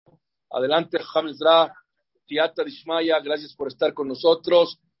Adelante, Hamzra, Tiata Dishmaya, gracias por estar con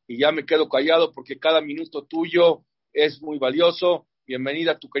nosotros. Y ya me quedo callado porque cada minuto tuyo es muy valioso.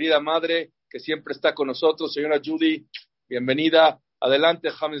 Bienvenida a tu querida madre, que siempre está con nosotros, señora Judy. Bienvenida. Adelante,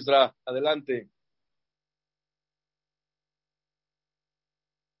 Hamzra, adelante.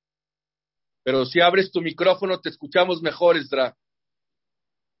 Pero si abres tu micrófono, te escuchamos mejor, Esdra.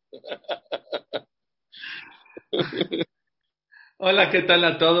 Hola, ¿qué tal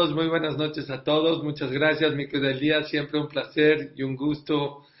a todos? Muy buenas noches a todos. Muchas gracias, Mico del Día. Siempre un placer y un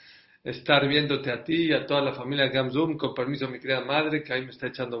gusto estar viéndote a ti y a toda la familia Gamzoom. Con permiso, mi querida madre, que ahí me está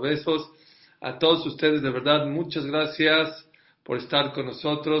echando besos. A todos ustedes, de verdad, muchas gracias por estar con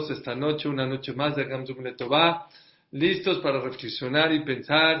nosotros esta noche, una noche más de Gamzoom Letová. Listos para reflexionar y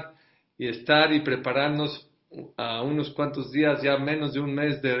pensar y estar y prepararnos a unos cuantos días, ya menos de un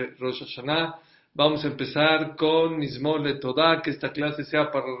mes de Rosh Hashanah. Vamos a empezar con Mizmor Letodá, que esta clase sea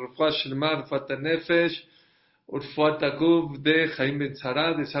para Refuah Shelma, Refuat Nefesh, Urfuat Aguf de Jaime Ben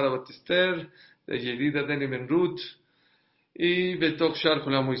Sara, de Sara Batester, de Yelida Deni Ben Ruth y Betok Shar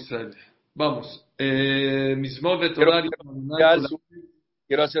Kulam Israel. Vamos, Mizmor Letodá.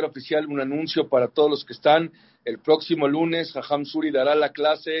 Quiero hacer oficial un anuncio para todos los que están. El próximo lunes, Jajam Suri dará la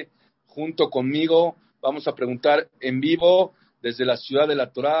clase junto conmigo. Vamos a preguntar en vivo desde la ciudad de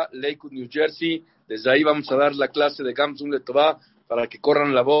la Torá, Lakewood, New Jersey. Desde ahí vamos a dar la clase de Gamzum de Torá para que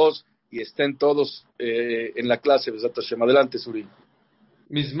corran la voz y estén todos en la clase. Adelante, Suri.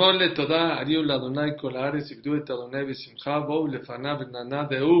 מזמור לתודה, הריעו לאדוני כל הארץ, עבדו את אדוני בשמחה, בואו לפניו ונענה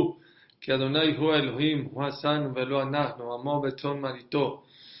דעו, כי אדוני הוא האלוהים, הוא עשנו ולא אנחנו, עמו וצאן מרעיתו.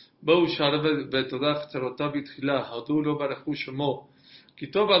 בואו שערו בתודה חצרותיו בתחילה, הודו לו ברכו שמו, כי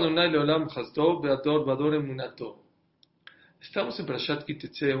טוב אדוני לעולם חסדו, והדור ודור אמונתו. Estamos en Parashat Ki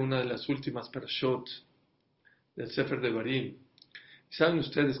Tetzé, una de las últimas parashot del Sefer de Barim. Saben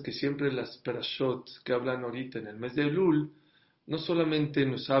ustedes que siempre las parashot que hablan ahorita en el mes de Elul, no solamente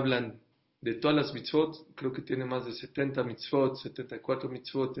nos hablan de todas las mitzvot, creo que tiene más de 70 mitzvot, 74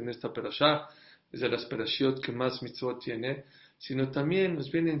 mitzvot en esta parashá, es de las parashiot que más mitzvot tiene, sino también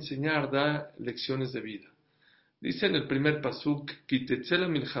nos viene a enseñar, da lecciones de vida. Dice en el primer pasuk, Ki tetzé la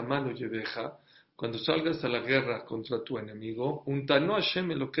milchama lo yeveja, cuando salgas a la guerra contra tu enemigo, untano Hashem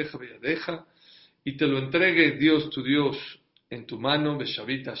elokeja beyadeja, y te lo entregue Dios tu Dios en tu mano,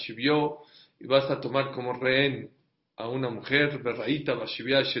 beshavita shivyo, y vas a tomar como rehén a una mujer, berraíta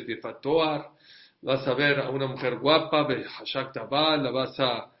bashivya shetifatoar, vas a ver a una mujer guapa, behashak tabal, la vas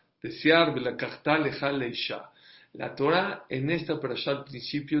a desear, belakachta leja leisha. La Torah en esta parasha al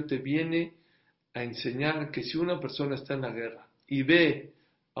principio te viene a enseñar que si una persona está en la guerra y ve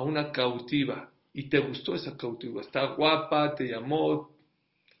a una cautiva y te gustó esa cautiva, está guapa, te llamó,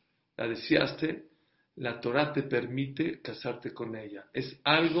 la deseaste, la Torah te permite casarte con ella. Es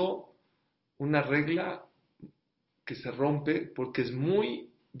algo, una regla que se rompe porque es muy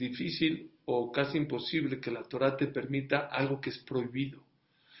difícil o casi imposible que la Torah te permita algo que es prohibido.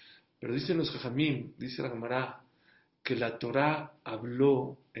 Pero dicen los Jajamim, dice la Gemara, que la Torah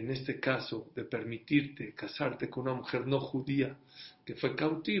habló en este caso de permitirte casarte con una mujer no judía que fue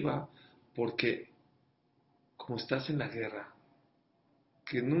cautiva porque como estás en la guerra,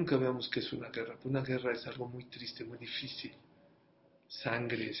 que nunca veamos que es una guerra es algo muy triste, muy difícil,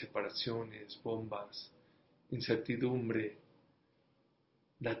 sangre, separaciones, bombas, incertidumbre.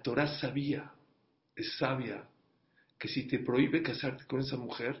 La Torah sabía, es sabia, que si te prohíbe casarte con esa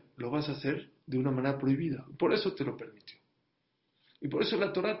mujer, lo vas a hacer de una manera prohibida. Por eso te lo permitió. Y por eso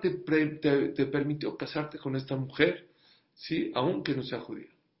la Torah te permitió casarte con esta mujer, ¿sí? Aunque no sea judía.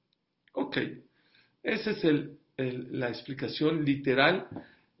 Ok, esa es la explicación literal,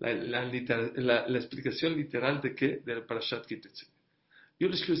 la explicación literal de qué, del Parashat Ki Tetzé. Yo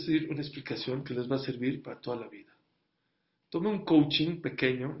les quiero decir una explicación que les va a servir para toda la vida. Tomé un coaching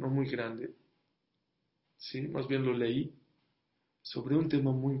pequeño, no muy grande, ¿sí? Más bien lo leí, sobre un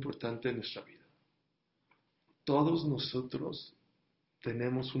tema muy importante en nuestra vida. Todos nosotros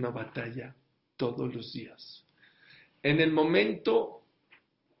tenemos una batalla todos los días. En el momento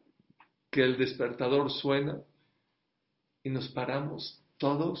que el despertador suena y nos paramos,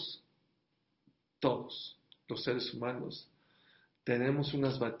 todos los seres humanos, tenemos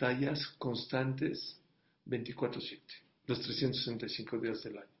unas batallas constantes 24/7, los 365 días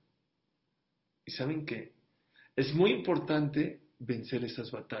del año. ¿Y saben qué? Es muy importante vencer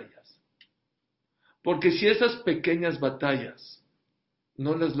esas batallas. Porque si esas pequeñas batallas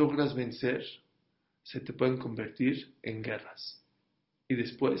no las logras vencer, se te pueden convertir en guerras. Y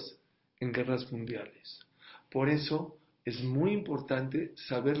después, en guerras mundiales. Por eso, es muy importante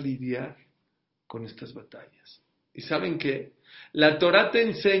saber lidiar con estas batallas. ¿Y saben qué? La Torah te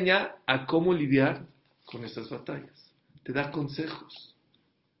enseña a cómo lidiar con estas batallas. Te da consejos.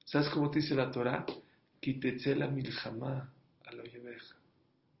 ¿Sabes cómo te dice la Torah? Kitetzela milhamá a lo yeveja.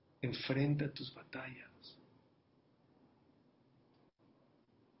 Enfrenta tus batallas.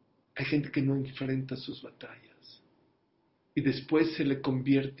 Hay gente que no enfrenta sus batallas. Y después se le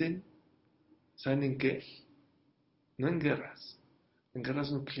convierten, ¿saben en qué? No en guerras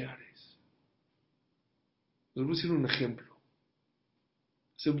nucleares. Les voy a decir un ejemplo.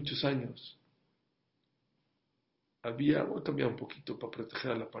 Hace muchos años voy a cambiar un poquito para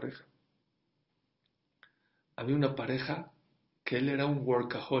proteger a la pareja. Había una pareja que él era un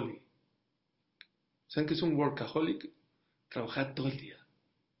workaholic. ¿Saben qué es un workaholic? Trabajar todo el día.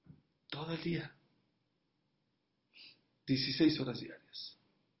 Todo el día. 16 horas diarias.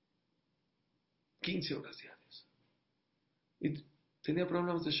 15 horas diarias. Y tenía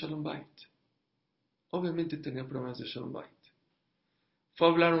problemas de Shalom Bait. Obviamente tenía problemas de Shalom Bait.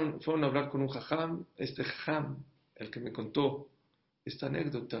 Fueron a hablar con un jajam. Este jajam, el que me contó esta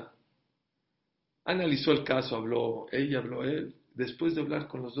anécdota, analizó el caso, habló ella, habló él. Después de hablar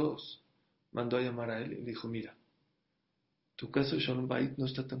con los dos, mandó a llamar a él y le dijo, mira, tu caso de Shalom Bait no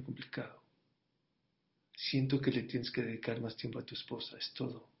está tan complicado. Siento que le tienes que dedicar más tiempo a tu esposa, es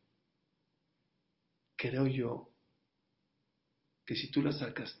todo. Creo yo que si tú la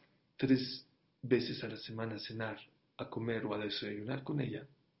sacas 3 veces a la semana a cenar, a comer o a desayunar con ella,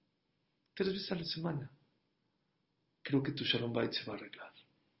 3 veces a la semana, creo que tu Shalom Bait se va a arreglar.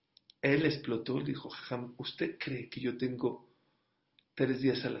 Él explotó, le dijo, jajam, ¿usted cree que yo tengo 3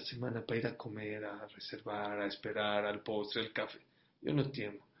 días a la semana para ir a comer, a reservar, a esperar al postre, al café? Yo no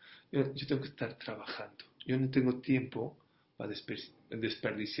tengo. Yo tengo que estar trabajando. Yo no tengo tiempo para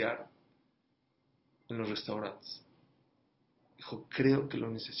desperdiciar en los restaurantes. Dijo, creo que lo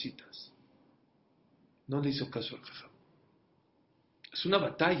necesitas. No le hizo caso al jajam. Es una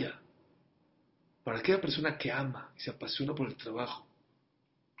batalla para aquella persona que ama y se apasiona por el trabajo,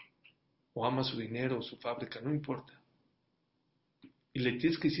 o ama su dinero o su fábrica, no importa. Y le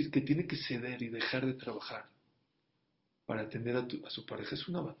tienes que decir que tiene que ceder y dejar de trabajar para atender a su pareja. Es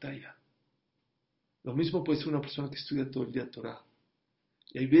una batalla. Lo mismo puede ser una persona que estudia todo el día Torah.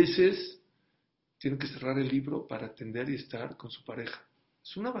 Y hay veces tiene que cerrar el libro para atender y estar con su pareja.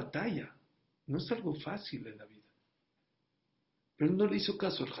 Es una batalla. No es algo fácil en la vida. Pero no le hizo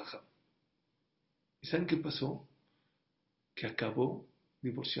caso al jajam. ¿Y saben qué pasó? Que acabó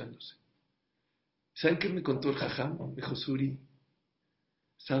divorciándose. ¿Saben qué me contó el jajam? Me dijo, Suri,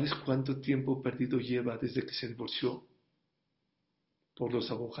 ¿sabes cuánto tiempo perdido lleva desde que se divorció? Por los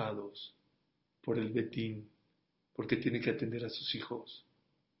abogados, por el betín, porque tiene que atender a sus hijos,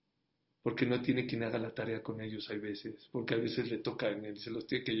 porque no tiene quien haga la tarea con ellos hay veces, porque a veces le toca en él, se los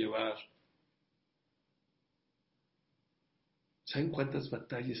tiene que llevar. ¿Saben cuántas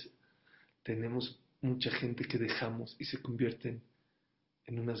batallas tenemos mucha gente que dejamos y se convierten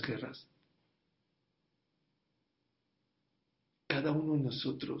en unas guerras? Cada uno de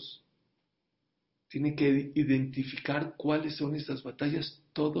nosotros tiene que identificar cuáles son esas batallas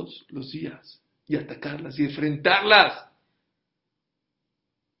todos los días y atacarlas y enfrentarlas.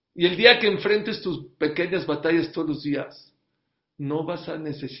 Y el día que enfrentes tus pequeñas batallas todos los días, no vas a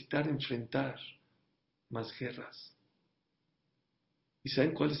necesitar enfrentar más guerras. ¿Y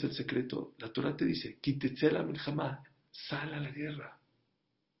saben cuál es el secreto? La Torah te dice, Kitetzela milhamá, sal a la guerra,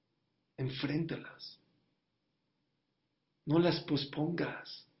 enfréntalas, no las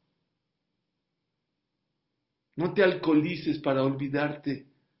pospongas, no te alcoholices para olvidarte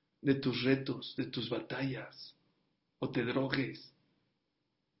de tus retos, de tus batallas, o te drogues.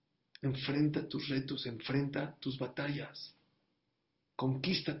 Enfrenta tus retos, enfrenta tus batallas,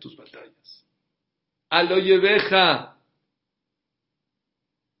 conquista tus batallas. A lo yeveja.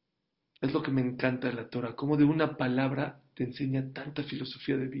 Es lo que me encanta de la Torah, cómo de una palabra te enseña tanta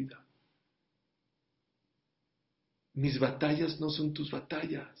filosofía de vida. Mis batallas no son tus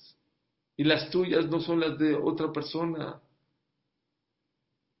batallas, y las tuyas no son las de otra persona.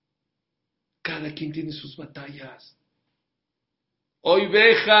 Cada quien tiene sus batallas.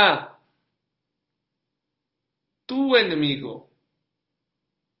 Oveja, tu enemigo.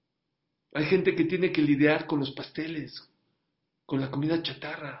 Hay gente que tiene que lidiar con los pasteles, con la comida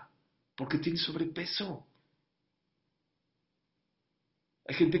chatarra, porque tiene sobrepeso.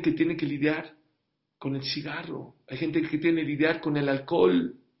 Hay gente que tiene que lidiar con el cigarro. Hay gente que tiene que lidiar con el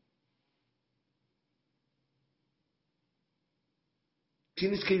alcohol.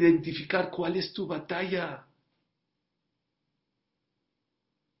 Tienes que identificar cuál es tu batalla.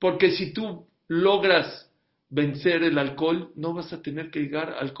 Porque si tú logras vencer el alcohol, no vas a tener que llegar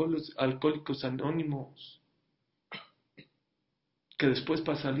a Alcohólicos Anónimos. que después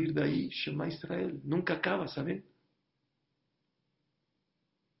para salir de ahí, Shema Israel, nunca acaba, ¿saben?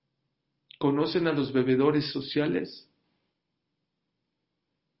 ¿Conocen a los bebedores sociales?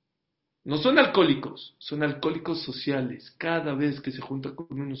 No son alcohólicos, son alcohólicos sociales. Cada vez que se junta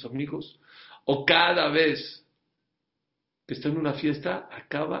con unos amigos o cada vez que está en una fiesta,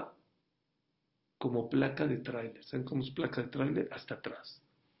 acaba como placa de tráiler. ¿Saben cómo es placa de tráiler? Hasta atrás.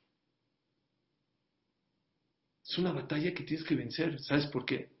 Es una batalla que tienes que vencer. ¿Sabes por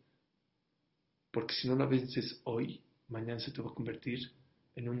qué? Porque si no la vences hoy, mañana se te va a convertir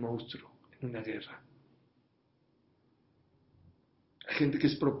en un monstruo, en una guerra. Hay gente que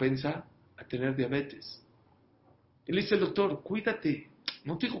es propensa a tener diabetes. Y le dice el doctor, cuídate.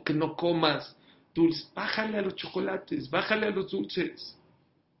 No te digo que no comas dulces. Bájale a los chocolates, bájale a los dulces.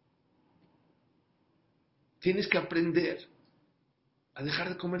 Tienes que aprender a dejar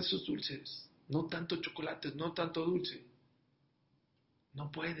de comer esos dulces. No tanto chocolates, no tanto dulce.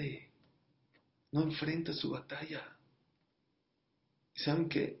 No puede. No enfrenta su batalla. ¿Y saben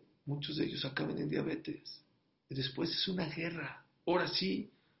qué? Muchos de ellos acaban en diabetes. Y después es una guerra. Ahora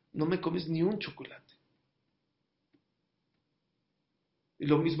sí, no me comes ni un chocolate. Y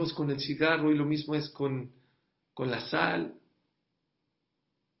lo mismo es con el cigarro, y lo mismo es con la sal.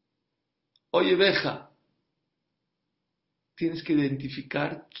 Oye, Beja, tienes que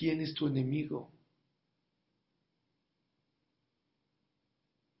identificar quién es tu enemigo.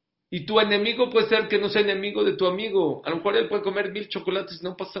 Y tu enemigo puede ser que no sea enemigo de tu amigo. A lo mejor él puede comer 1000 chocolates y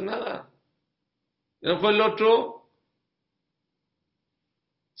no pasa nada. A lo mejor el otro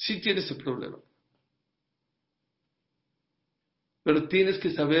sí tiene ese problema. Pero tienes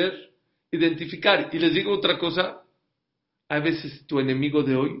que saber identificar. Y les digo otra cosa. A veces tu enemigo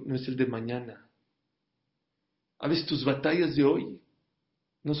de hoy no es el de mañana. A veces tus batallas de hoy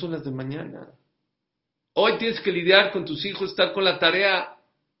no son las de mañana. Hoy tienes que lidiar con tus hijos, estar con la tarea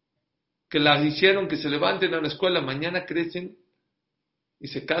que la hicieron, que se levanten a la escuela. Mañana crecen y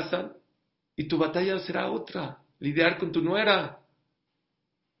se casan. Y tu batalla será otra. Lidiar con tu nuera.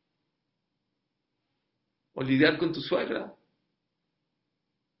 O lidiar con tu suegra.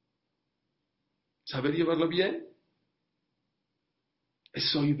 Saber llevarlo bien.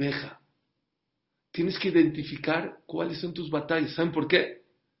 Es soy Beja. Tienes que identificar cuáles son tus batallas. ¿Saben por qué?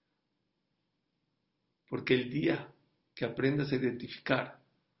 Porque el día que aprendas a identificar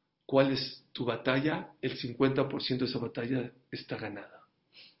cuál es tu batalla, el 50% de esa batalla está ganada.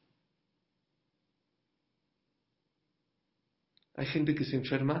 Hay gente que se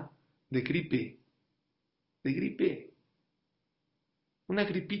enferma de gripe. De gripe. Una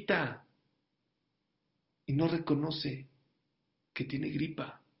gripita. Y no reconoce que tiene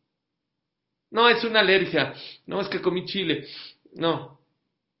gripa. No, es una alergia. No, es que comí chile. No.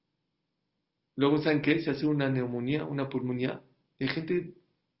 Luego, ¿saben qué? Se hace una neumonía, una pulmonía. Hay gente,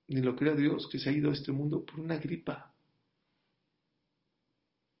 ni lo crea Dios, que se ha ido a este mundo por una gripa.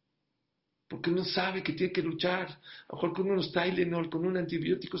 Porque no sabe que tiene que luchar. A lo mejor con unos Tylenol, con un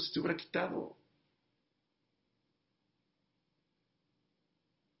antibiótico se te hubiera quitado.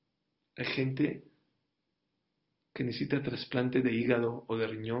 Hay gente que necesita trasplante de hígado o de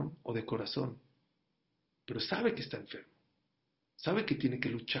riñón o de corazón. Pero sabe que está enfermo. Sabe que tiene que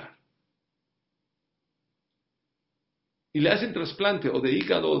luchar. Y le hacen trasplante o de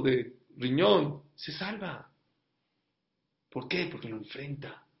hígado o de riñón. Se salva. ¿Por qué? Porque lo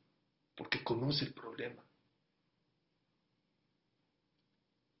enfrenta. Porque conoce el problema.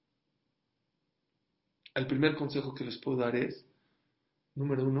 El primer consejo que les puedo dar es,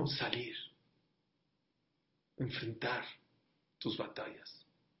 número 1, salir. Enfrentar tus batallas.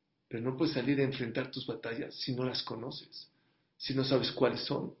 Pero no puedes salir a enfrentar tus batallas si no las conoces. Si no sabes cuáles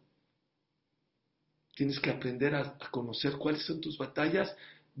son. Tienes que aprender a conocer cuáles son tus batallas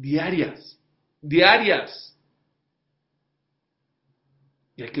diarias. Diarias.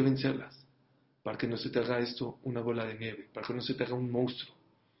 Y hay que vencerlas. Para que no se te haga esto una bola de nieve. Para que no se te haga un monstruo.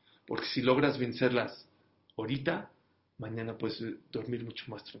 Porque si logras vencerlas ahorita, mañana puedes dormir mucho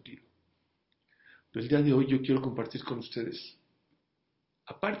más tranquilo. Pero el día de hoy yo quiero compartir con ustedes,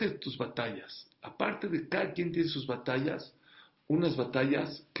 aparte de tus batallas, aparte de cada quien tiene sus batallas, unas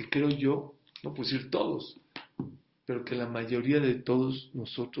batallas que creo yo, no puedo decir todos, pero que la mayoría de todos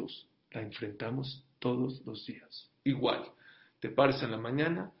nosotros la enfrentamos todos los días. Igual, te pares en la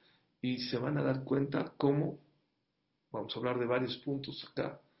mañana y se van a dar cuenta cómo, vamos a hablar de varios puntos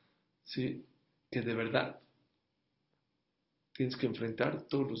acá, ¿sí? Que de verdad tienes que enfrentar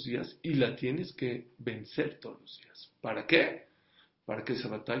todos los días y la tienes que vencer todos los días. ¿Para qué? Para que esa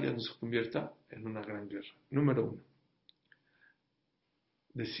batalla no se convierta en una gran guerra. Número 1.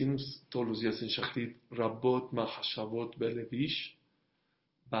 Decimos todos los días en Shachrit, Rabot Mahashavot Belevish,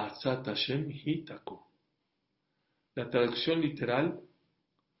 Ba'atzat Hashem hi takum. La traducción literal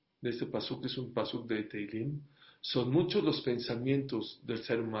de este pasuk es un pasuk de Teilim. Son muchos los pensamientos del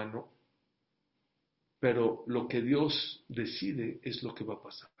ser humano, pero lo que Dios decide es lo que va a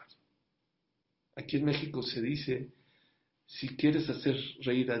pasar. Aquí en México se dice, si quieres hacer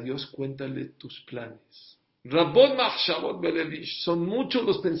reír a Dios, cuéntale tus planes. Rabot machshavot belevish. Son muchos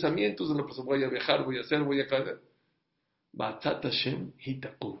los pensamientos de la persona. Voy a viajar, voy a hacer, voy a caer. Ba'atzat Hashem hi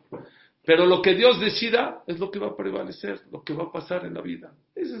takum. Pero lo que Dios decida es lo que va a prevalecer, lo que va a pasar en la vida.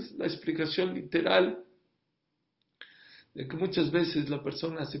 Esa es la explicación literal de que muchas veces la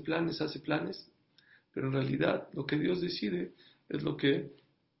persona hace planes, pero en realidad lo que Dios decide es lo que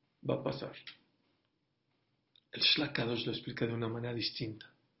va a pasar. El Shlach Kadosh lo explica de una manera distinta.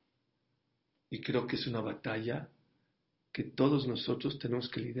 Y creo que es una batalla que todos nosotros tenemos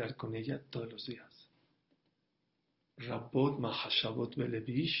que lidiar con ella todos los días. Rabot mahashavot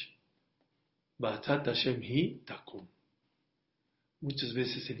belevish, ba'atzat Hashem hi takum. Muchas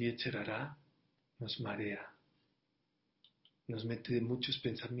veces el Yetzer Hará nos marea, nos mete de muchos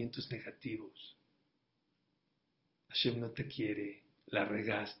pensamientos negativos. Hashem no te quiere, la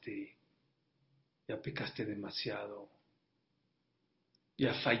regaste, ya pecaste demasiado,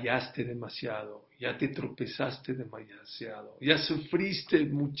 ya fallaste demasiado, ya te tropezaste demasiado, ya sufriste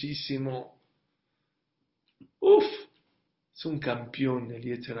muchísimo. Uf, es un campeón el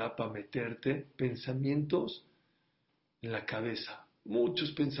Yetzer Hará para meterte pensamientos en la cabeza,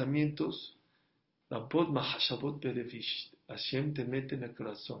 muchos pensamientos. Rabot mahashavot belevish. Hashem te mete en el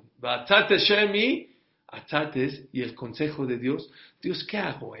corazón. Ba'atzat Hashem hi, atzat es, y el consejo de Dios. Dios, ¿qué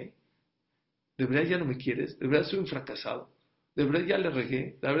hago, ¿De verdad ya no me quieres? ¿De verdad soy un fracasado? ¿De verdad ya le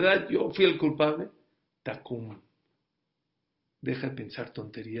regué? ¿De verdad yo fui el culpable? Takum. Deja de pensar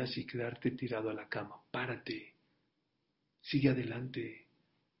tonterías y quedarte tirado a la cama. Párate. Sigue adelante.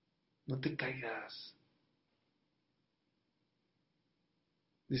 No te caigas.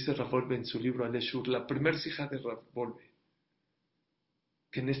 Dice Rav Wolbe en su libro Aleshur, la primer sija de Rav Wolbe,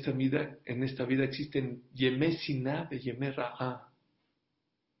 que en esta vida existen Yemé Siná y Yemé Ra'a.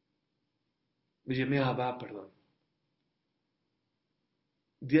 Yemé Abba, perdón.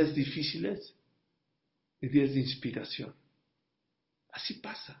 Días difíciles y días de inspiración. Así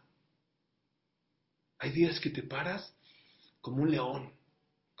pasa. Hay días que te paras como un león,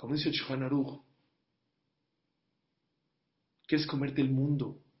 como dice el Shulchan Aruch. Quieres comerte el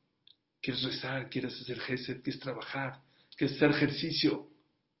mundo, quieres rezar, quieres hacer gesed, quieres trabajar, quieres hacer ejercicio.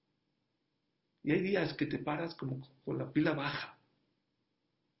 Y hay días que te paras como con la pila baja.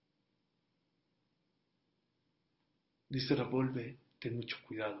 Dice Rav Wolbe, ten mucho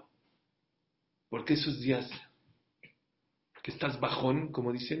cuidado. Porque esos días que estás bajón,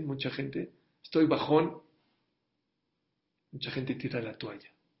 como dicen mucha gente, estoy bajón, mucha gente tira la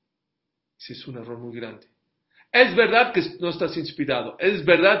toalla. Ese es un error muy grande. Es verdad que no estás inspirado, es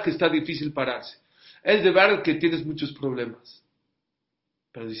verdad que está difícil pararse, es de verdad que tienes muchos problemas.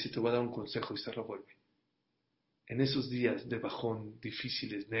 Pero dice, te voy a dar un consejo y se revuelve. En esos días de bajón,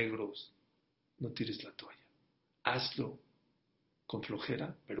 difíciles, negros, no tires la toalla. Hazlo con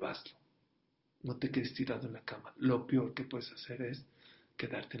flojera, pero hazlo. No te quedes tirado en la cama. Lo peor que puedes hacer es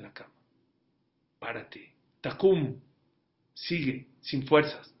quedarte en la cama. Párate. Takum. Sigue, sin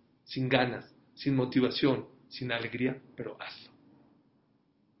fuerzas, sin ganas, sin motivación, sin alegría, pero hazlo.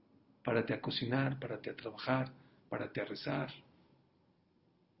 Párate a cocinar, párate a trabajar, párate a rezar.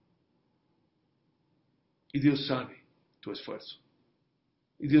 Y Dios sabe tu esfuerzo.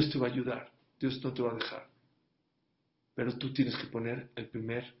 Y Dios te va a ayudar. Dios no te va a dejar. Pero tú tienes que poner el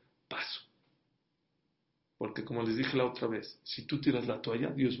primer paso. Porque como les dije la otra vez, si tú tiras la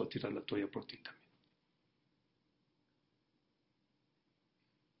toalla, Dios va a tirar la toalla por ti también.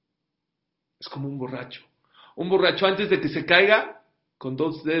 Es como un borracho. Un borracho antes de que se caiga, con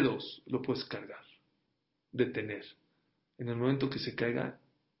 2 dedos lo puedes cargar, detener. En el momento que se caiga,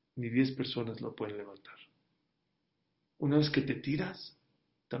 ni 10 personas lo pueden levantar. Una vez que te tiras,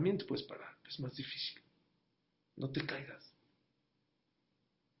 también te puedes parar. Es más difícil. No te caigas.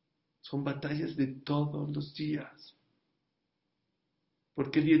 Son batallas de todos los días.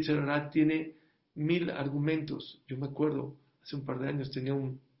 Porque el Yetzer Hará tiene 1000 argumentos. Yo me acuerdo, hace un par de años tenía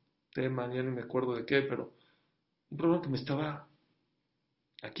un tema, ya no me acuerdo de qué, pero un problema que me estaba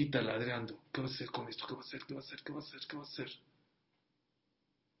aquí taladreando. ¿Qué va a hacer con esto? ¿Qué va a hacer? ¿Qué va a hacer? ¿Qué va a hacer? ¿Qué va a hacer?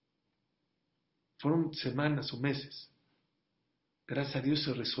 Fueron semanas o meses. Gracias a Dios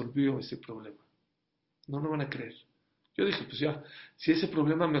se resolvió ese problema. No lo van a creer. Yo dije, pues ya, si ese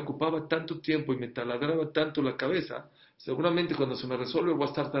problema me ocupaba tanto tiempo y me taladraba tanto la cabeza, seguramente cuando se me resuelve voy a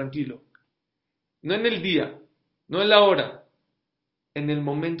estar tranquilo. No en el día, no en la hora, En el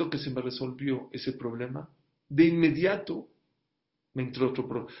momento que se me resolvió ese problema, de inmediato me entró otro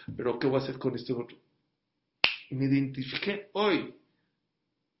problema. ¿Pero qué voy a hacer con este otro? Y me identifiqué hoy.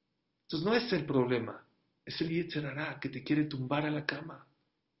 Entonces no es el problema, es el Yetzer Hará que te quiere tumbar a la cama.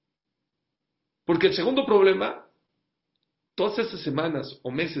 Porque el segundo problema, todas esas semanas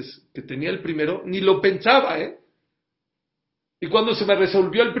o meses que tenía el primero, ni lo pensaba, ¿eh? Y cuando se me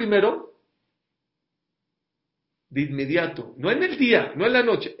resolvió el primero, de inmediato, no en el día, no en la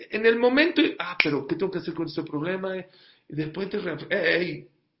noche, en el momento, pero ¿qué tengo que hacer con este problema? Y después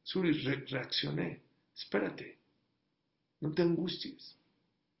Suri, reaccioné. Espérate, no te angusties.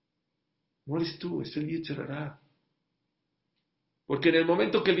 No eres tú, es el Yetzer Hará. Porque en el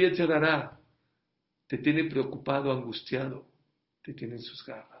momento que el Yetzer Hará te tiene preocupado, angustiado, te tiene en sus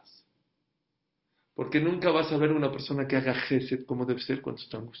garras. Porque nunca vas a ver una persona que haga gesed como debe ser cuando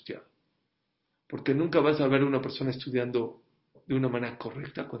está angustiado. Porque nunca vas a ver una persona estudiando de una manera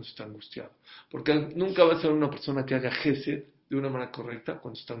correcta cuando está angustiado. Porque nunca vas a ver una persona que haga gesed de una manera correcta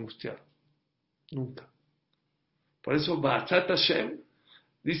cuando está angustiado. Nunca. Por eso, Ba'atzat Hashem,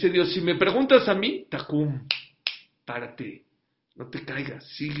 dice Dios, si me preguntas a mí, takum, párate, no te caigas,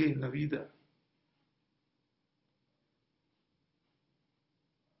 sigue en la vida.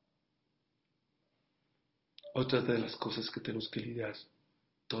 Otra de las cosas que tenemos que lidiar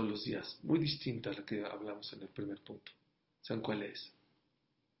todos los días, muy distinta a la que hablamos en el primer punto. ¿Saben cuál es?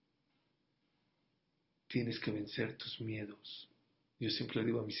 Tienes que vencer tus miedos. Yo siempre le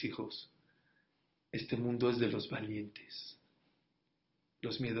digo a mis hijos, este mundo es de los valientes.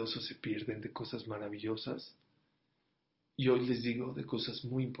 Los miedosos se pierden de cosas maravillosas y hoy les digo de cosas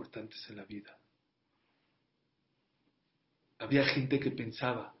muy importantes en la vida. Había gente que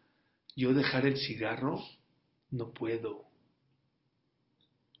pensaba, yo dejar el cigarro no puedo.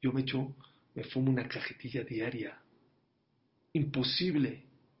 Yo me fumo una cajetilla diaria. Imposible.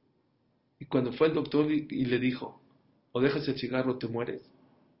 Y cuando fue al doctor y le dijo, o dejas el cigarro o te mueres.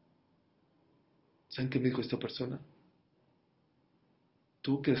 ¿Saben qué me dijo esta persona?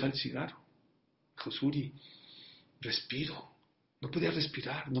 Tuvo que dejar el cigarro. Dijo, Suri, respiro. No podía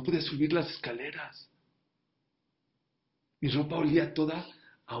respirar, no podía subir las escaleras. Mi ropa olía toda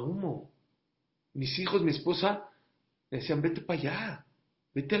a humo. Mis hijos, mi esposa, me decían, vete para allá,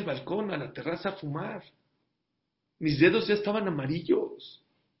 vete al balcón, a la terraza a fumar. Mis dedos ya estaban amarillos.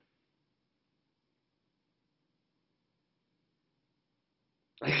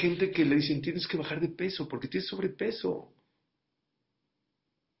 Hay gente que le dicen, tienes que bajar de peso porque tienes sobrepeso.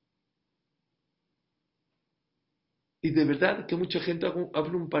 Y de verdad que mucha gente,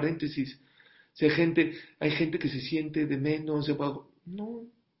 hablo un paréntesis, si hay gente que se siente de menos, de bajo. No,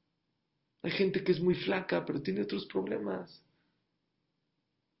 hay gente que es muy flaca, pero tiene otros problemas.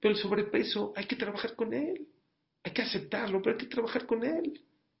 Pero el sobrepeso, hay que trabajar con él. Hay que aceptarlo, pero hay que trabajar con él.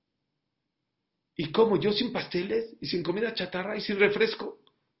 ¿Y cómo? Yo sin pasteles, y sin comida chatarra, y sin refresco.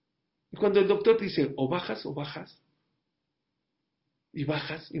 Y cuando el doctor dice, o bajas, y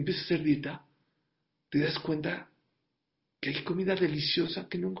bajas, y empiezas a hacer dieta, te das cuenta que hay comida deliciosa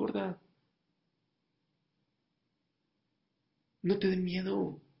que no engorda. No te dé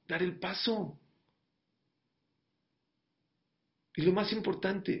miedo dar el paso. Y lo más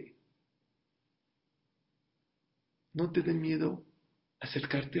importante, no te dé miedo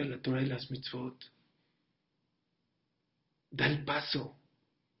acercarte a la Torah y las mitzvot. Da el paso.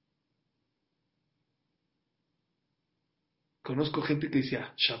 Conozco gente que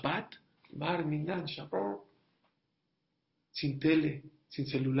decía, Shabbat, Bar Minan, Shabbat. Sin tele, sin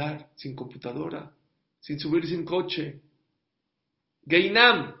celular, sin computadora, sin subirse en coche.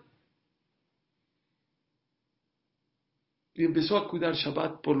 Geinam. Y empezó a cuidar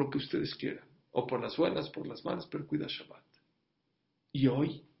Shabbat por lo que ustedes quieran. O por las buenas, por las malas, pero cuida Shabbat. Y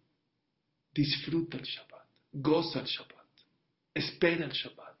hoy disfruta el Shabbat, goza el Shabbat, espera el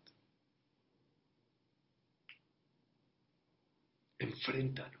Shabbat.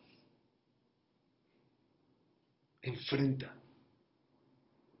 Enfréntalo. Enfrenta.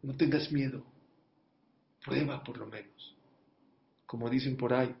 No tengas miedo. Prueba por lo menos. Como dicen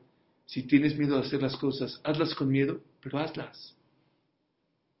por ahí, si tienes miedo de hacer las cosas, hazlas con miedo, pero hazlas.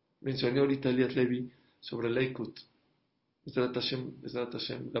 Mencioné ahorita a Elias Levi sobre el Leikut. Bezrat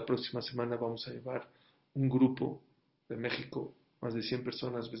Hashem, la próxima semana vamos a llevar un grupo de México, más de 100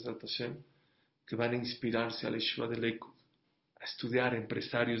 personas, Bezrat Hashem, que van a inspirarse a la Yeshiva de Leikut, a estudiar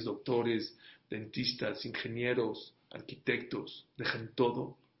empresarios, doctores, dentistas, ingenieros, arquitectos, dejan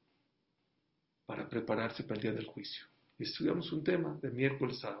todo para prepararse para el día del juicio. Y estudiamos un tema de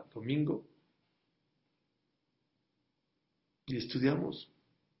miércoles a domingo y estudiamos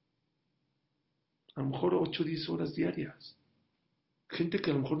a lo mejor 8 o 10 horas diarias. Gente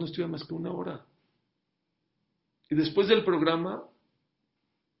que a lo mejor no estudia más que 1 hora. Y después del programa,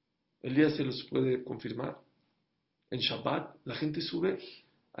 Elías se los puede confirmar. En Shabbat, la gente sube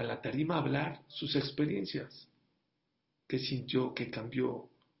a la tarima a hablar sus experiencias. ¿Qué sintió? ¿Qué cambió?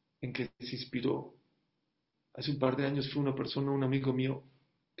 ¿En qué se inspiró? Hace un par de años fue una persona, un amigo mío,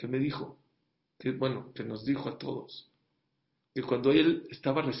 que me dijo, que nos dijo a todos, que cuando él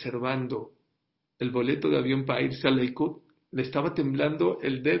estaba reservando el boleto de avión para irse a Lakewood, le estaba temblando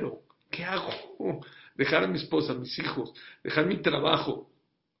el dedo. ¿Qué hago? Dejar a mi esposa, a mis hijos, dejar mi trabajo,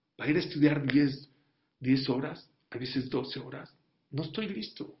 para ir a estudiar 10 horas, a veces 12 horas. No estoy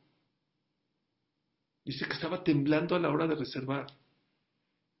listo. Dice que estaba temblando a la hora de reservar.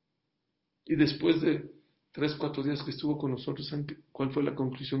 Y después de 3, 4 días que estuvo con nosotros, ¿saben cuál fue la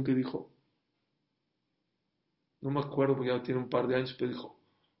conclusión que dijo? No me acuerdo, porque ya tiene un par de años, pero dijo,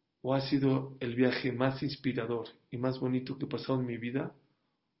 o ha sido el viaje más inspirador y más bonito que he pasado en mi vida,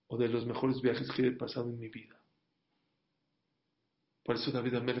 o de los mejores viajes que he pasado en mi vida. Por eso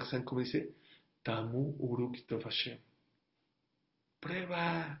David Amelech, ¿saben cómo dice? Tamu uruk tov Hashem.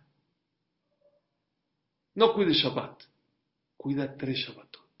 Prueba. No cuide Shabbat, cuida 3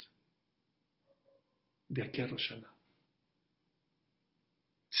 Shabbatot. De aquí a Rosh Hashanah.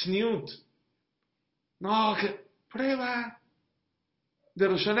 Tzniut. No, prueba. De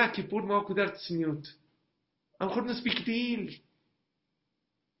Rosh Hashanah a Kippur me voy a cuidar tzniut. A lo mejor no es big deal.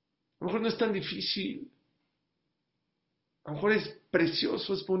 A lo mejor no es tan difícil. A lo mejor es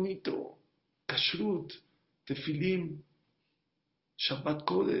precioso, es bonito. Kashrut, Tefilim, Shabbat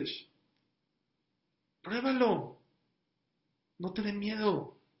Kodesh. Pruébalo. No te dé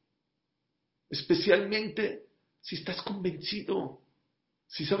miedo. Especialmente si estás convencido.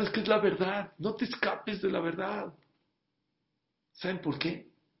 Si sabes que es la verdad. No te escapes de la verdad. ¿Saben por qué?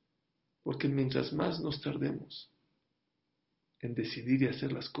 Porque mientras más nos tardemos en decidir y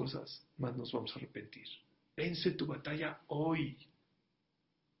hacer las cosas, más nos vamos a arrepentir. Vence tu batalla hoy.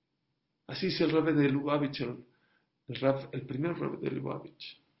 Así dice el Rebbe de Lubavitch, el primer Rebbe de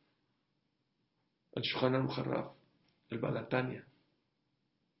Lubavitch, el Shulchan Aruch HaRav, el Balatania.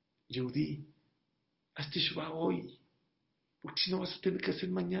 Yehudí, haz teshuvah hoy, porque si no vas a tener que hacer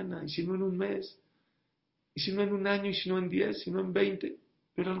mañana, y si no en un mes, y si no en un año, y si no en 10, y si no en 20,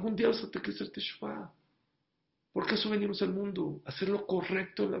 pero algún día vas a tener que hacer teshuvah. Porque eso venimos al mundo, a hacer lo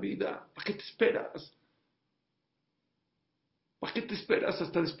correcto en la vida. ¿Para qué te esperas? ¿Para qué te esperas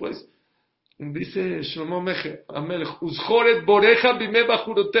hasta después? Dice Shlomo Amelech, Uzjoret boreja bime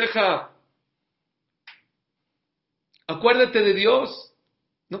bajuroteja. Acuérdate de Dios,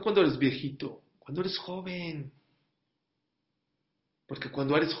 no cuando eres viejito, cuando eres joven. Porque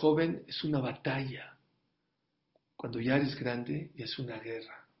cuando eres joven es una batalla. Cuando ya eres grande ya es una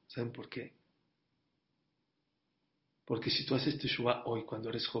guerra. ¿Saben por qué? Porque si tú haces teshuvah hoy cuando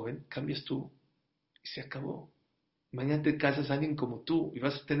eres joven, cambias tú y se acabó. Mañana te casas a alguien como tú y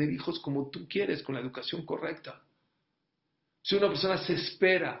vas a tener hijos como tú quieres, con la educación correcta. Si una persona se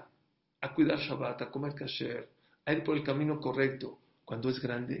espera a cuidar Shabbat, a comer kasher, a ir por el camino correcto, cuando es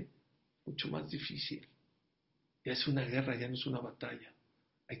grande, mucho más difícil. Ya es una guerra, ya no es una batalla.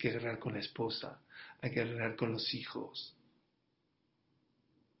 Hay que guerrear con la esposa, hay que guerrear con los hijos,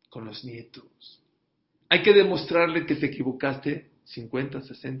 con los nietos. Hay que demostrarle que te equivocaste 50,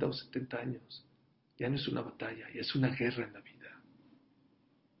 60 o 70 años. Ya no es una batalla, ya es una guerra en la vida.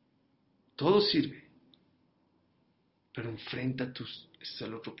 Todo sirve, pero enfrenta ese es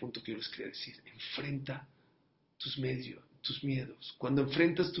el otro punto que yo les quería decir, enfrenta tus miedos. Cuando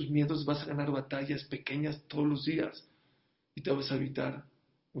enfrentas tus miedos vas a ganar batallas pequeñas todos los días y te vas a evitar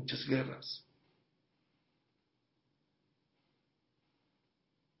muchas guerras.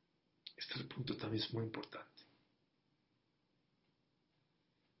 Este punto también es muy importante.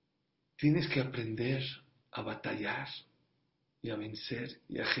 Tienes que aprender a batallar y a vencer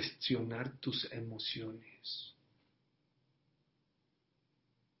y a gestionar tus emociones.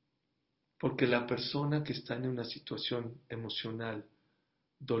 Porque la persona que está en una situación emocional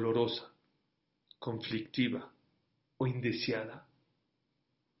dolorosa, conflictiva o indeseada,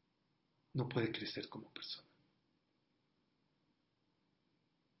 no puede crecer como persona.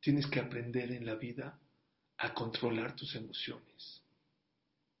 Tienes que aprender en la vida a controlar tus emociones.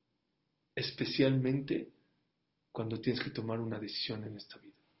 Especialmente cuando tienes que tomar una decisión en esta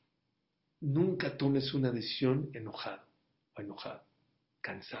vida. Nunca tomes una decisión enojado o enojado,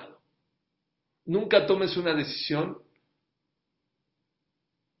 cansado. Nunca tomes una decisión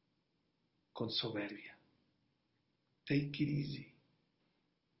con soberbia. Take it easy.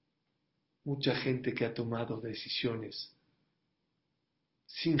 Mucha gente que ha tomado decisiones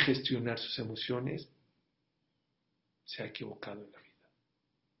sin gestionar sus emociones se ha equivocado en la vida.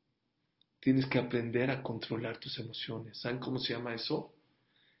 Tienes que aprender a controlar tus emociones. ¿Saben cómo se llama eso?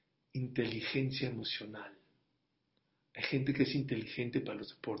 Inteligencia emocional. Hay gente que es inteligente para los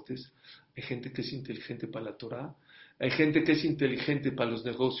deportes, hay gente que es inteligente para la Torah, hay gente que es inteligente para los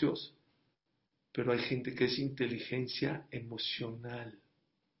negocios, pero hay gente que es inteligencia emocional.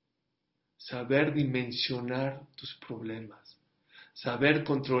 Saber dimensionar tus problemas, saber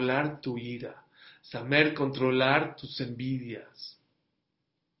controlar tu ira, saber controlar tus envidias.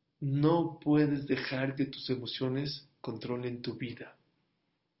 No puedes dejar que tus emociones controlen tu vida,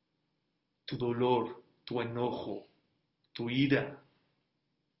 tu dolor, tu enojo, tu ira.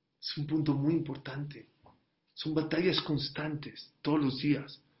 Es un punto muy importante. Son batallas constantes, todos los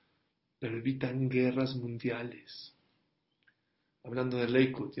días, pero evitan guerras mundiales. Hablando de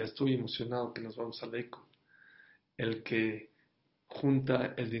Lakewood, ya estoy emocionado que nos vamos a Lakewood. El que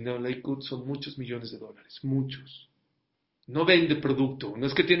junta el dinero de Lakewood son muchos millones de dólares, muchos. No vende producto, no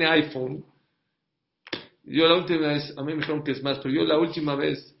es que tiene iPhone. Yo la última vez, a mí me dijeron que es más, pero yo la última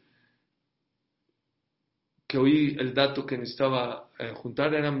vez que oí el dato que necesitaba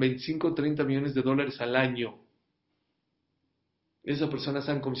juntar eran 25 o 30 millones de dólares al año. Esa persona,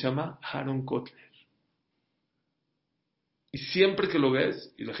 ¿saben cómo se llama? Aaron Kotler. Y siempre que lo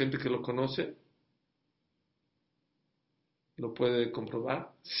ves, y la gente que lo conoce lo puede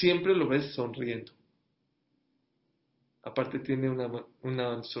comprobar, siempre lo ves sonriendo. Aparte tiene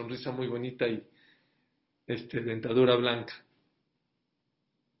una sonrisa muy bonita y dentadura blanca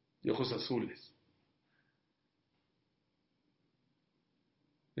y ojos azules.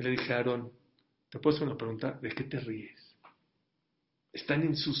 Y le dije a Aaron, ¿te puedo hacer una pregunta? ¿De qué te ríes? Están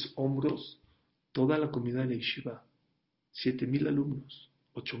en sus hombros toda la comunidad de la yeshiva, 7,000 alumnos,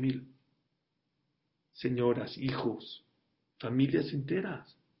 8,000, señoras, hijos, familias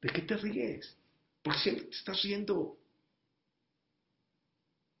enteras. ¿De qué te ríes? Porque siempre te estás riendo.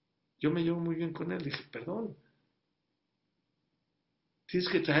 Yo me llevo muy bien con él. Dije, perdón. Tienes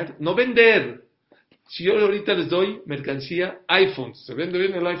que traer, no vender. Si yo ahorita les doy mercancía, iPhones. ¿Se vende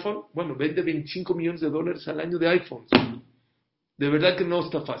bien el iPhone? Bueno, vende 25 millones de dólares al año de iPhones. De verdad que no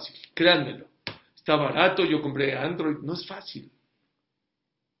está fácil. Créanmelo. Está barato, yo compré Android. No es fácil.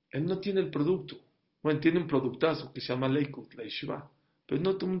 Él no tiene el producto. Bueno, tiene un productazo que se llama Lakewood, la Yeshiva. Pero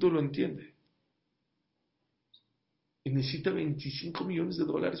no todo el mundo lo entiende. Y necesita 25 millones de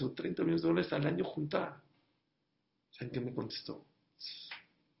dólares o 30 millones de dólares al año juntar. ¿Saben qué me contestó?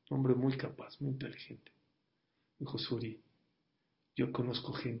 Un hombre muy capaz, muy inteligente. Dijo, Suri, yo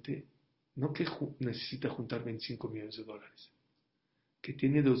conozco gente, no que necesita juntar 25 millones de dólares, que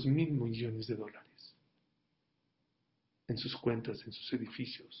tiene 2,000 millones de dólares en sus cuentas, en sus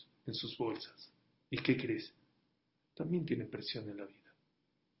edificios, en sus bolsas. ¿Y qué crees? También tiene presión en la vida.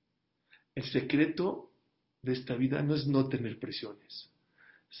 El secreto de esta vida no es no tener presiones,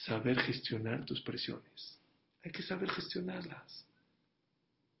 saber gestionar tus presiones. Hay que saber gestionarlas.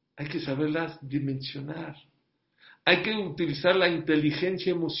 Hay que saberlas dimensionar. Hay que utilizar la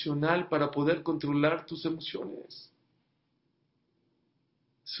inteligencia emocional para poder controlar tus emociones.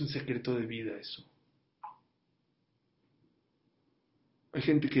 Es un secreto de vida eso. Hay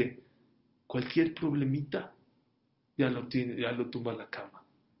gente que cualquier problemita ya lo tiene, ya lo tumba a la cama,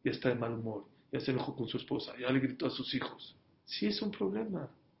 ya está de mal humor, ya se enojó con su esposa, ya le gritó a sus hijos. Sí es un problema.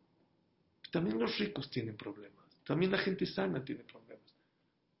 También los ricos tienen problemas. También la gente sana tiene problemas.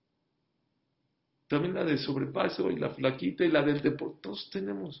 También la de sobrepaso y la flaquita y la del deporte. Todos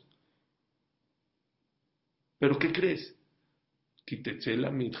tenemos. ¿Pero qué crees? Quitechela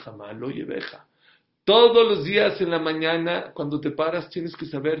milhamalo y veja. Todos los días en la mañana, cuando te paras, tienes que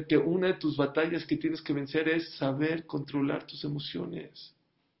saber que una de tus batallas que tienes que vencer es saber controlar tus emociones.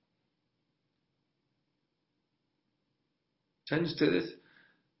 ¿Saben ustedes?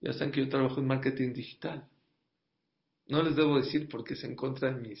 Ya saben que yo trabajo en marketing digital. No les debo decir porque se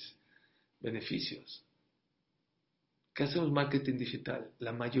encuentran mis beneficios. ¿Qué hacemos marketing digital?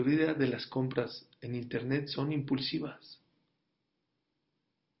 La mayoría de las compras en internet son impulsivas,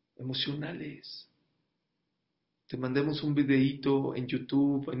 emocionales. Te mandemos un videíto en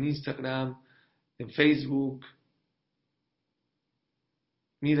YouTube, en Instagram, en Facebook.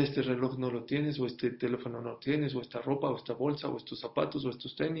 Mira, este reloj no lo tienes, o este teléfono no lo tienes, o esta ropa, o esta bolsa, o estos zapatos, o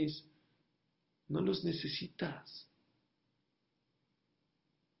estos tenis. No los necesitas.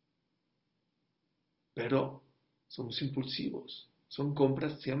 Pero somos impulsivos. Son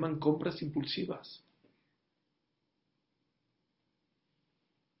compras, se llaman compras impulsivas.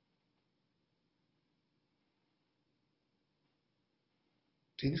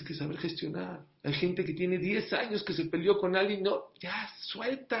 Tienes que saber gestionar. Hay gente que tiene 10 años que se peleó con alguien. No, ya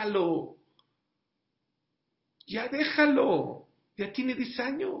suéltalo. Ya déjalo. Ya tiene 10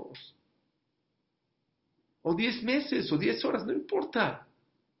 años. o 10 meses, o 10 horas, no importa.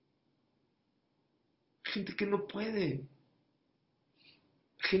 Gente que no puede.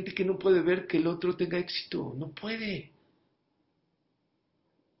 Gente que no puede ver que el otro tenga éxito. No puede.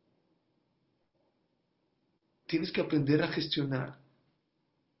 Tienes que aprender a gestionar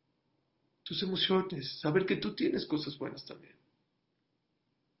tus emociones. Saber que tú tienes cosas buenas también.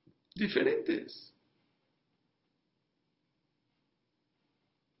 Diferentes.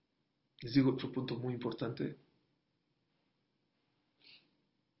 Les digo otro punto muy importante.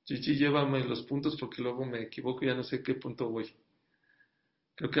 Chichi, llévame los puntos porque luego me equivoco y ya no sé qué punto voy.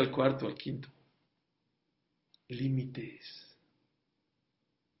 Creo que al cuarto, al quinto. Límites.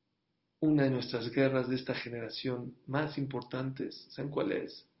 Una de nuestras guerras de esta generación más importantes, ¿saben cuál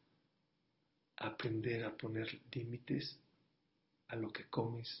es? Aprender a poner límites a lo que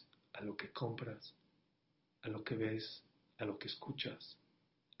comes, a lo que compras, a lo que ves, a lo que escuchas,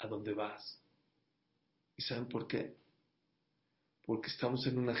 a dónde vas. ¿Y saben por qué? Porque estamos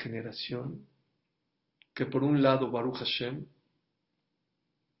en una generación que por un lado, Baruch Hashem,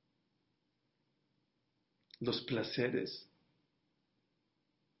 los placeres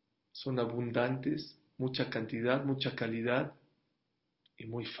son abundantes, mucha cantidad, mucha calidad y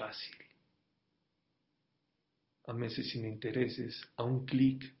muy fácil. A meses sin intereses, a un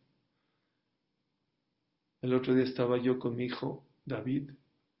clic. El otro día estaba yo con mi hijo, David,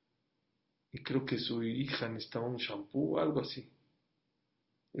 y creo que su hija necesitaba un shampoo o algo así.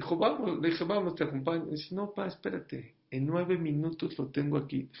 Dijo, vamos, le dije, vamos, te acompaño. Dice, no, pa, espérate, en 9 minutos lo tengo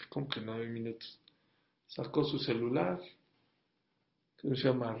aquí. Dije, ¿cómo que 9 minutos? Sacó su celular, que se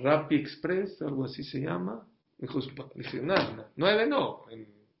llama Rappi Express, algo así se llama. Dijo, dije, no, 9 no, en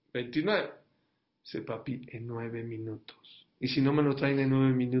 29. Dice, papi, en 9 minutos. Y si no me lo traen en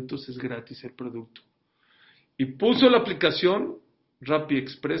 9 minutos, es gratis el producto. Y puso la aplicación, Rappi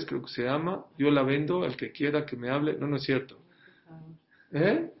Express creo que se llama, yo la vendo, al que quiera que me hable. No, no es cierto.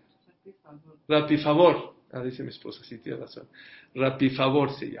 ¿Eh? Rappi Favor. Ah, dice mi esposa, sí, tiene razón. Rappi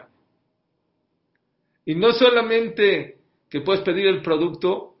Favor se llama. Y no solamente que puedes pedir el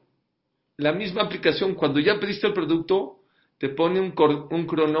producto, la misma aplicación, cuando ya pediste el producto, te pone un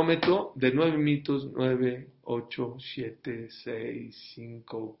cronómetro de 9 minutos, 9, 8, 7, 6,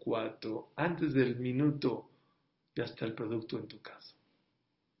 5, 4. Antes del minuto ya está el producto en tu casa.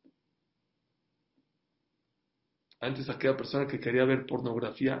 Antes aquella persona que quería ver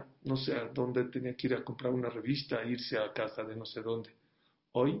pornografía, no sé a dónde tenía que ir a comprar una revista, irse a casa de no sé dónde.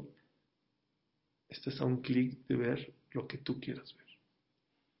 Hoy estás a un clic de ver lo que tú quieras ver.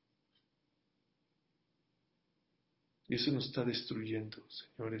 Y eso nos está destruyendo,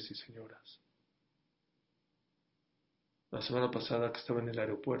 señores y señoras. La semana pasada que estaba en el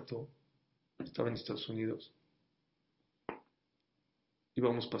aeropuerto, estaba en Estados Unidos,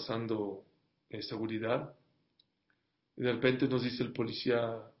 íbamos pasando seguridad y de repente nos dice el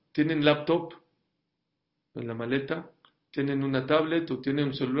policía, ¿tienen laptop en la maleta? ¿Tienen una tablet o tienen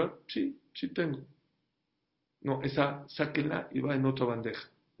un celular? Sí, sí tengo. No, esa sáquenla y va en otra bandeja.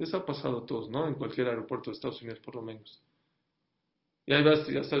 Eso ha pasado a todos, ¿no? En cualquier aeropuerto de Estados Unidos por lo menos. Y ahí vas,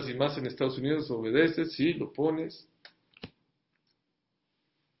 ya sabes, si más en Estados Unidos obedeces, sí, lo pones.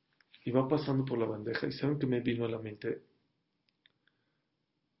 Y va pasando por la bandeja y ¿saben qué me vino a la mente?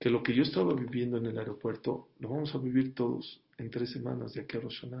 Que lo que yo estaba viviendo en el aeropuerto, lo vamos a vivir todos en 3 semanas de aquí a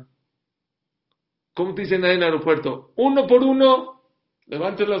Rosh Hashanah. ¿Cómo te dicen ahí en el aeropuerto? Uno por uno,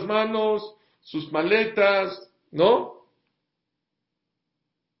 levanten las manos, sus maletas, ¿no?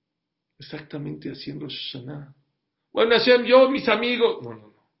 Exactamente así en Rosh Hashanah. Bueno, Hashem, yo, mis amigos. No, no,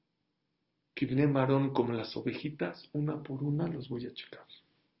 no. Kibne Marón, como las ovejitas, una por una los voy a checar.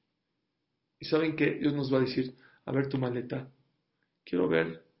 Y saben que Dios nos va a decir, a ver tu maleta. Quiero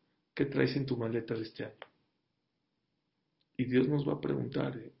ver qué traes en tu maleta de este año. Y Dios nos va a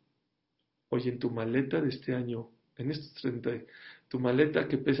preguntar, oye, en tu maleta de este año, en estos 30, tu maleta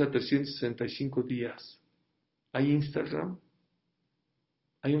que pesa 365 días, ¿hay Instagram?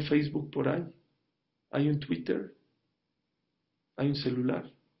 ¿Hay un Facebook por ahí? ¿Hay un Twitter? ¿Hay un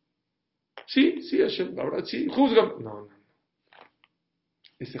celular? Sí, sí, Hashem, la verdad, sí, juzga. No, no, no.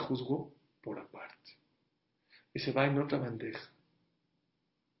 Ese juzgo por aparte. Ese va en otra bandeja.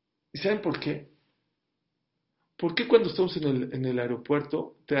 ¿Y saben por qué? ¿Por qué cuando estamos en el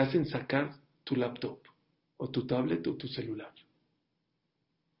aeropuerto te hacen sacar tu laptop o tu tablet o tu celular?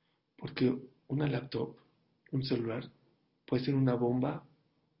 Porque una laptop, un celular, puede ser una bomba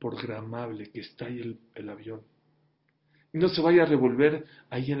programable que estalle el avión. Y no se vaya a revolver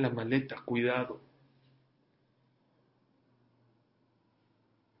ahí en la maleta, cuidado.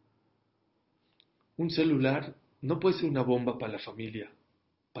 Un celular no puede ser una bomba para la familia,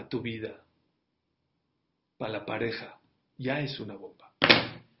 para tu vida, para la pareja, ya es una bomba.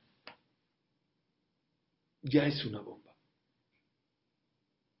 Ya es una bomba.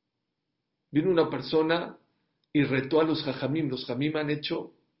 Vino una persona y retó a los jajamim. Los jajamim han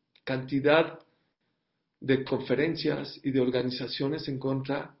hecho cantidad de conferencias y de organizaciones en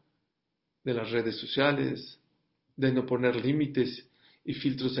contra de las redes sociales, de no poner límites y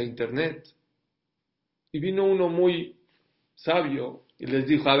filtros a internet. Y vino uno muy sabio y les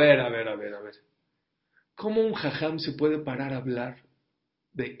dijo, a ver. ¿Cómo un jajam se puede parar a hablar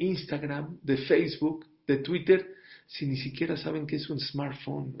de Instagram, de Facebook, de Twitter, si ni siquiera saben qué es un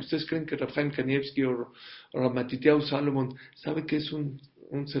smartphone? ¿Ustedes creen que Rafael Kanievski o Ramatitiau Salomón sabe qué es un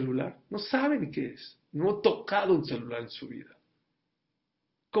celular? No saben qué es. No han tocado un celular en su vida.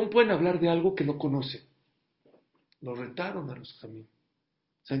 ¿Cómo pueden hablar de algo que no conocen? Lo retaron a los jamim.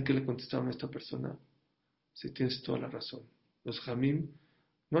 ¿Saben qué le contestaron a esta persona? Sí, tienes toda la razón. Los jamim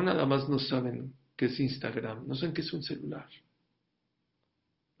no nada más no saben qué es Instagram, no saben qué es un celular.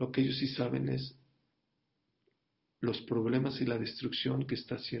 Lo que ellos sí saben es los problemas y la destrucción que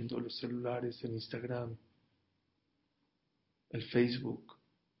está haciendo los celulares, el Instagram, el Facebook.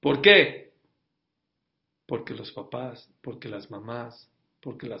 ¿Por qué? Porque los papás, porque las mamás,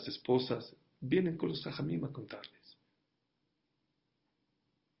 porque las esposas vienen con los jajamim a contarles.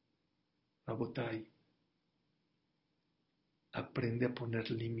 Rabotai, aprende a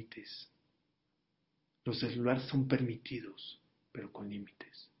poner límites. Los celulares son permitidos, pero con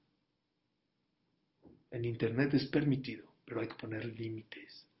límites. En internet es permitido, pero hay que poner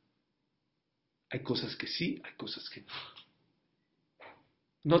límites. Hay cosas que sí, hay cosas que no.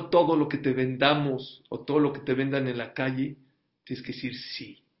 No todo lo que te vendamos o todo lo que te vendan en la calle, tienes que decir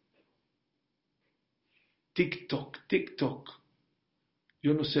sí. TikTok.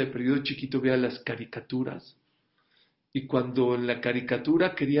 Yo no sé, pero yo de chiquito veía las caricaturas y cuando en la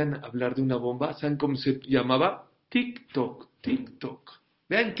caricatura querían hablar de una bomba, ¿saben cómo se llamaba? TikTok.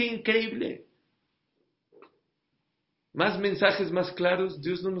 Vean qué increíble. Más mensajes más claros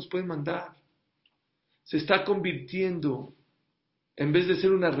Dios no nos puede mandar. Se está convirtiendo, en vez de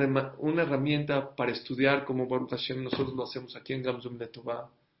ser una herramienta para estudiar, como Baruch Hashem nosotros lo hacemos aquí en Gamzum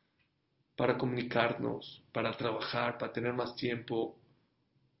Letová, para comunicarnos, para trabajar, para tener más tiempo,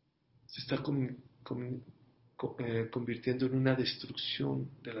 se está convirtiendo en una destrucción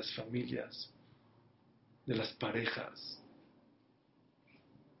de las familias, de las parejas,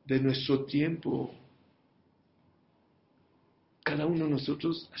 de nuestro tiempo. Cada uno de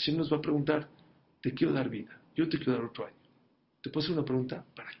nosotros, Hashem nos va a preguntar, te quiero dar vida, yo te quiero dar otro año. ¿Te puedo hacer una pregunta?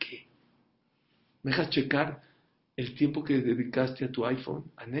 ¿Para qué? ¿Me dejas checar el tiempo que dedicaste a tu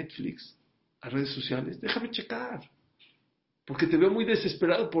iPhone, a Netflix, a redes sociales? Déjame checar, porque te veo muy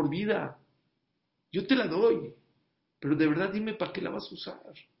desesperado por vida. Yo te la doy, pero de verdad dime para qué la vas a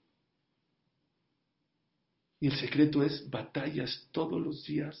usar. Y el secreto es batallas todos los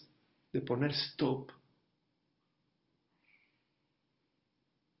días de poner stop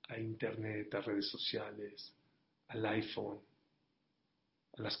a internet, a redes sociales, al iPhone,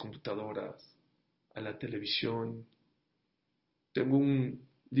 a las computadoras, a la televisión. Tengo un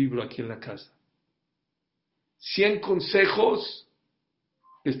libro aquí en la casa. 100 consejos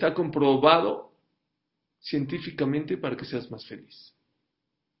que está comprobado científicamente para que seas más feliz.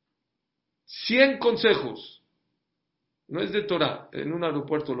 100 consejos. No es de Torah, en un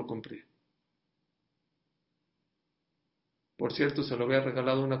aeropuerto lo compré. Por cierto, se lo había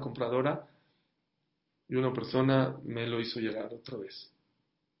regalado a una compradora y una persona me lo hizo llegar otra vez.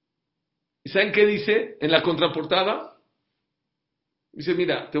 ¿Y saben qué dice en la contraportada? Dice,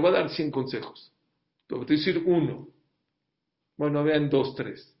 mira, te voy a dar 100 consejos. Te voy a decir uno. Bueno, vean 2,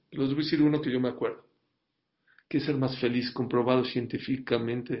 3. Les voy a decir uno que yo me acuerdo. ¿Quieres ser más feliz? Comprobado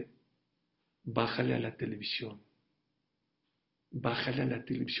científicamente. Bájale a la televisión. Bájale a la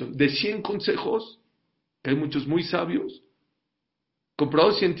televisión. De 100 consejos, que hay muchos muy sabios,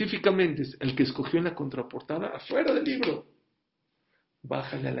 comprobado científicamente, el que escogió en la contraportada, afuera del libro.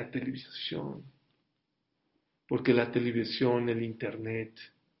 Bájale a la televisión. Porque la televisión, el internet,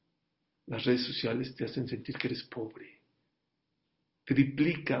 las redes sociales te hacen sentir que eres pobre.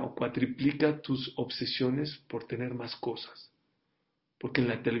 Triplica o cuatriplica tus obsesiones por tener más cosas. Porque en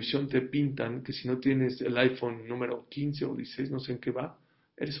la televisión te pintan que si no tienes el iPhone número 15 o 16, no sé en qué va,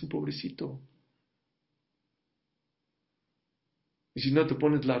 eres un pobrecito. Y si no te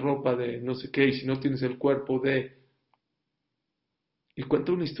pones la ropa de no sé qué, y si no tienes el cuerpo de... Y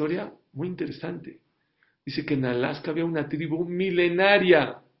cuenta una historia muy interesante. Dice que en Alaska había una tribu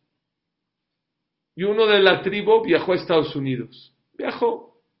milenaria. Y uno de la tribu viajó a Estados Unidos.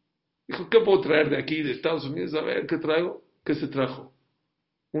 Viajó. Dijo, ¿qué puedo traer de aquí, de Estados Unidos? A ver, ¿qué traigo? ¿Qué se trajo?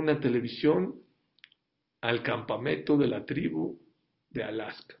 Una televisión al campamento de la tribu de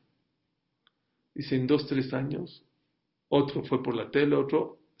Alaska. Dice, en 2-3 años, otro fue por la tele,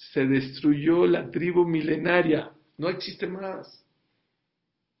 otro, se destruyó la tribu milenaria. No existe más.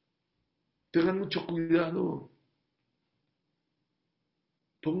 Tengan mucho cuidado.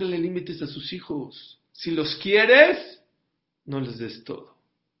 Pónganle límites a sus hijos. Si los quieres, no les des todo.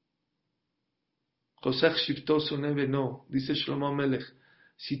 José Shiftoso Neve no, dice Shlomo Melech,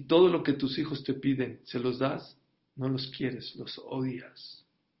 si todo lo que tus hijos te piden se los das, no los quieres, los odias.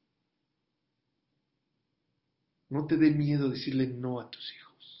 No te dé miedo decirle no a tus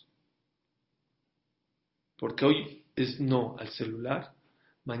hijos. Porque hoy es no al celular,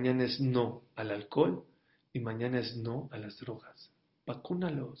 mañana es no al alcohol y mañana es no a las drogas.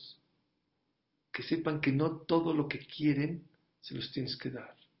 Vacúnalos. Que sepan que no todo lo que quieren se los tienes que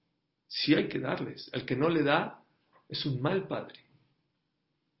dar. Sí hay que darles. El que no le da es un mal padre.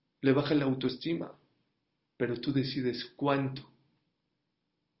 Le baja la autoestima. Pero tú decides cuánto,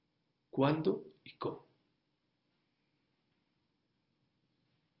 cuándo y cómo.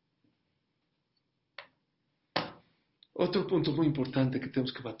 Otro punto muy importante que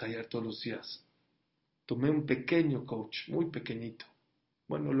tenemos que batallar todos los días. Tomé un pequeño coach, muy pequeñito.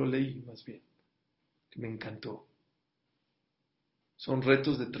 Bueno, lo leí más bien, que me encantó. Son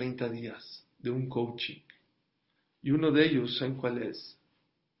retos de 30 días de un coaching. Y uno de ellos, ¿saben cuál es?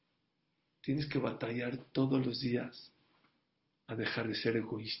 Tienes que batallar todos los días a dejar de ser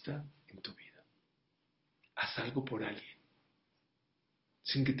egoísta en tu vida. Haz algo por alguien,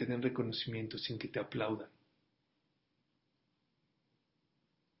 sin que te den reconocimiento, sin que te aplaudan.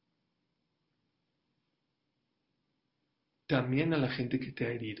 También a la gente que te ha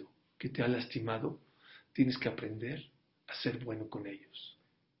herido, que te ha lastimado, tienes que aprender a ser bueno con ellos.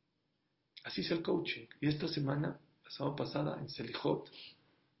 Así es el coaching. Y esta semana, la semana pasada, en Selijot,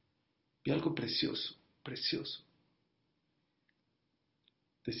 vi algo precioso, precioso.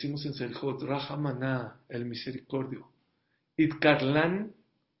 Decimos en Selijot, Rahamana, el misericordio. Itkarlan,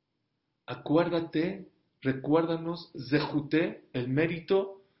 acuérdate, recuérdanos, Zehute, el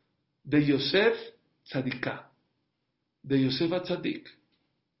mérito de Yosef Tzadiká, de Yosef Atzadik.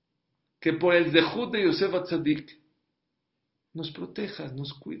 Que por el Zehut de Yosef Atzadik nos protejas,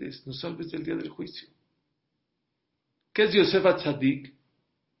 nos cuides, nos salves del día del juicio. ¿Qué es Yosef Atzadik?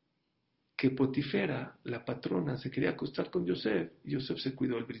 Que Potifera, la patrona, se quería acostar con Yosef, y Yosef se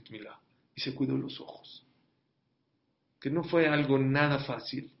cuidó el Brit Milá, y se cuidó los ojos. Que no fue algo nada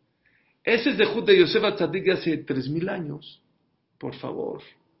fácil. Ese es de Jud de Yosef Atzadik de hace 3000 años. Por favor,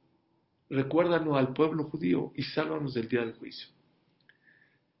 recuérdanos al pueblo judío y sálvanos del día del juicio.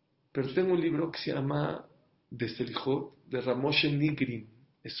 Pero tengo un libro que se llama de Selijot, de Ramoshe Nigrin.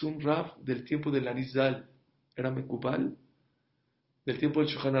 Es un rab del tiempo del Arizal. Era Mekubal, del tiempo del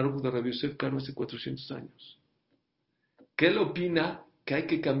Shulchan Aruch de Rabbi Yosef Karo hace 400 años. ¿Qué él opina? Que hay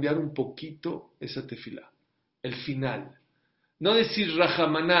que cambiar un poquito esa tefilá. El final. No decir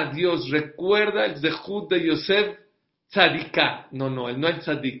Rahamaná, Dios, recuerda el Zehut de Yosef Tzadiká. No, él no es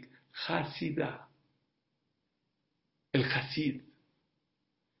Tzadik. Hasidah. El Hasid.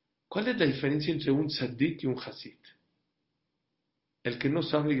 ¿Cuál es la diferencia entre un Tzadik y un Hasid? El que no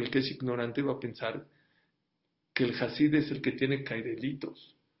sabe y el que es ignorante va a pensar que el Hasid es el que tiene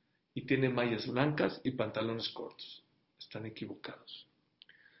cairelitos y tiene mallas blancas y pantalones cortos. Están equivocados.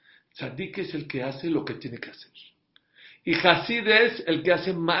 Tzadik es el que hace lo que tiene que hacer. Y Hasid es el que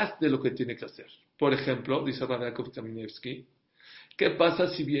hace más de lo que tiene que hacer. Por ejemplo, dice Rabbi Yaakov Kamenetsky, ¿qué pasa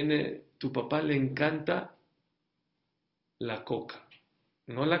si viene tu papá le encanta la coca?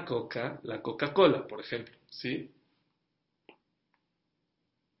 No la coca, la Coca-Cola, por ejemplo, ¿sí?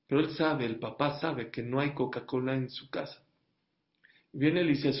 Pero él sabe, el papá sabe que no hay Coca-Cola en su casa. Y viene y le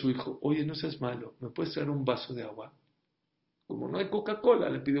dice a su hijo, oye, no seas malo, ¿me puedes traer un vaso de agua? Como no hay Coca-Cola,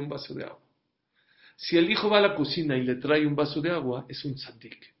 le pide un vaso de agua. Si el hijo va a la cocina y le trae un vaso de agua, es un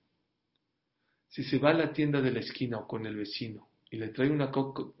tzadik. Si se va a la tienda de la esquina o con el vecino y le trae una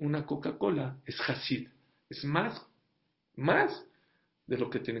Coca-Cola, es hasid. Es más de lo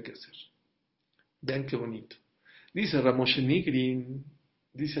que tiene que hacer. Vean qué bonito. Dice Ramoshe Nigrin,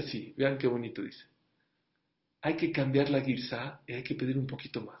 dice así, vean qué bonito dice. Hay que cambiar la girsá y hay que pedir un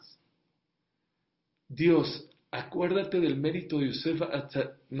poquito más. Dios, acuérdate del mérito de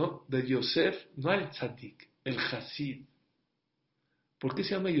Yosef, no el tzadik, el hasid. ¿Por qué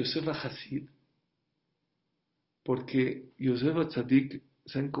se llama Yosef Hasid? Porque Yosef Atzadik,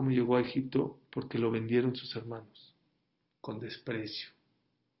 ¿saben cómo llegó a Egipto? Porque lo vendieron sus hermanos, con desprecio.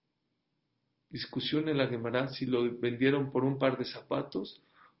 Discusión en la Gemara si lo vendieron por un par de zapatos,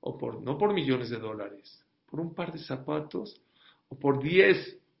 o no por millones de dólares, por un par de zapatos, o por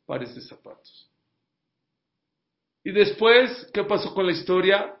 10 pares de zapatos. Y después, ¿qué pasó con la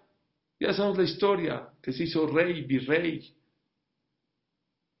historia? Ya sabemos la historia, que se hizo rey, virrey.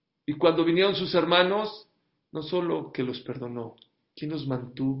 Y cuando vinieron sus hermanos, no solo que los perdonó, ¿quién los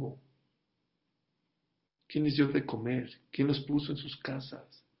mantuvo? ¿Quién les dio de comer? ¿Quién los puso en sus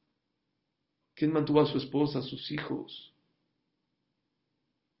casas? ¿Quién mantuvo a su esposa, a sus hijos?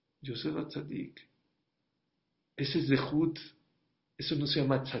 Yosef Atzadik. Ese es Zehut. Eso no se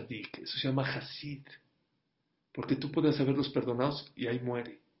llama Tzadik, eso se llama Hasid. Porque tú puedes haberlos perdonados y ahí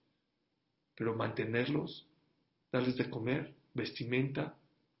muere. Pero mantenerlos, darles de comer, vestimenta,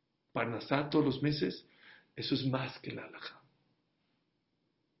 parnasá todos los meses, eso es más que la halajá.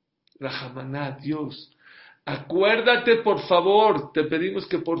 Rahamaná, Dios. Acuérdate, por favor, te pedimos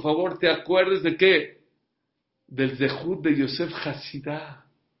que por favor te acuerdes de qué? Del Zehut de Yosef Hasidá.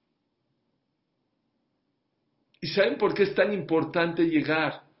 ¿Y saben por qué es tan importante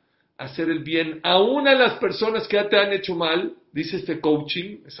llegar a hacer el bien aún a las personas que ya te han hecho mal? Dice este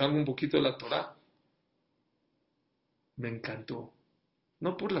coaching, es algo un poquito de la Torah. Me encantó.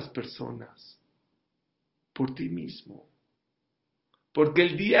 No por las personas, por ti mismo. Porque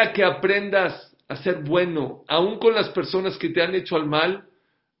el día que aprendas a ser bueno, aún con las personas que te han hecho al mal,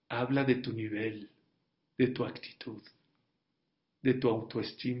 habla de tu nivel, de tu actitud, de tu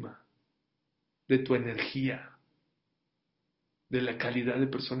autoestima, de tu energía, de la calidad de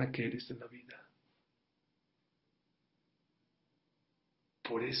persona que eres en la vida.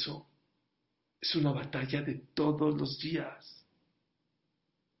 Por eso es una batalla de todos los días.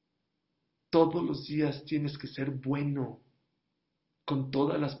 Todos los días tienes que ser bueno con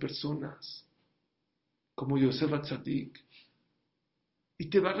todas las personas, como Yosef Atzadik. Y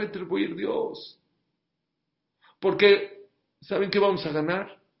te va a retribuir Dios. Porque, ¿saben qué vamos a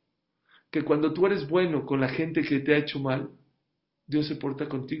ganar? Que cuando tú eres bueno con la gente que te ha hecho mal, Dios se porta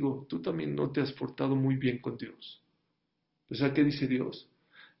contigo. Tú también no te has portado muy bien con Dios. O sea, ¿qué dice Dios?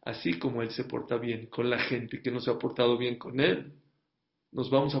 Así como Él se porta bien con la gente que no se ha portado bien con Él, nos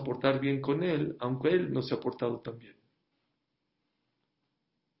vamos a portar bien con Él, aunque Él no se ha portado tan bien.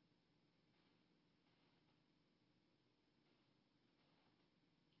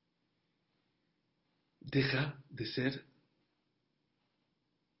 Deja de ser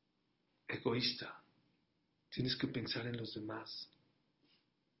egoísta. Tienes que pensar en los demás.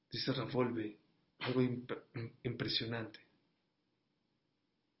 Dice Ravolve, algo impresionante.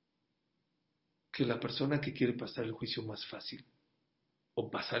 Que la persona que quiere pasar el juicio más fácil, o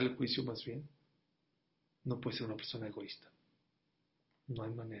pasar el juicio más bien, no puede ser una persona egoísta. No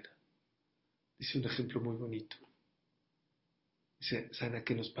hay manera. Dice un ejemplo muy bonito. Dice, ¿saben a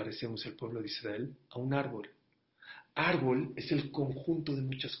qué nos parecemos el pueblo de Israel? A un árbol. Árbol es el conjunto de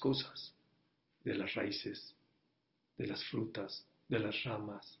muchas cosas. De las raíces, de las frutas, de las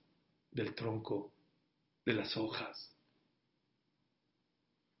ramas, del tronco, de las hojas.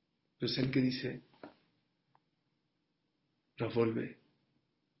 Pero es el que dice, revuelve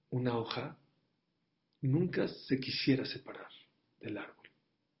una hoja, nunca se quisiera separar del árbol.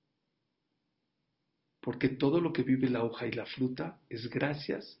 Porque todo lo que vive la hoja y la fruta es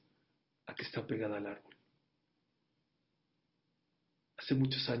gracias a que está pegada al árbol. Hace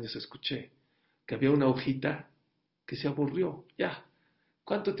muchos años escuché que había una hojita que se aburrió. Ya,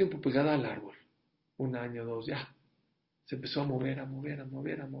 ¿cuánto tiempo pegada al árbol? Un año, dos, ya. Se empezó a mover,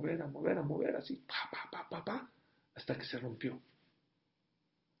 así, hasta que se rompió.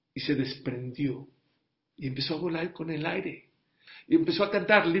 Y se desprendió. Y empezó a volar con el aire. Y empezó a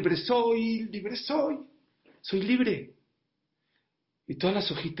cantar, libre soy, soy libre. Y todas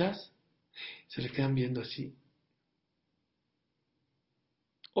las hojitas se le quedan viendo así.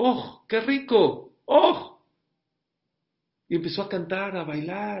 ¡Oh, qué rico! ¡Oh! Y empezó a cantar, a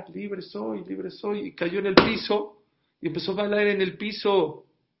bailar, libre soy, y cayó en el piso, y empezó a bailar en el piso.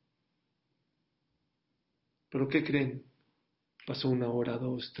 ¿Pero qué creen? Pasó una hora,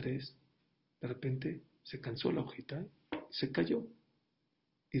 dos, tres, de repente se cansó la hojita, se cayó.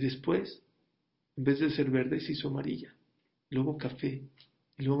 Y después, en vez de ser verde, se hizo amarilla, luego café,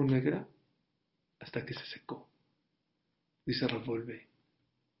 y luego negra, hasta que se secó. Dice Revolve,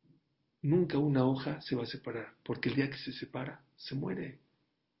 nunca una hoja se va a separar, porque el día que se separa, se muere.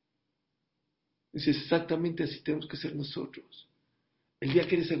 Dice, exactamente así tenemos que ser nosotros. El día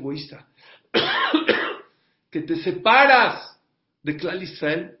que eres egoísta, que te separas de Klal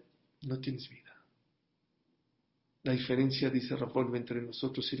Israel, no tienes vida. La diferencia, dice Rafael, entre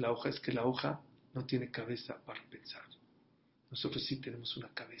nosotros y la hoja es que la hoja no tiene cabeza para pensar. Nosotros sí tenemos una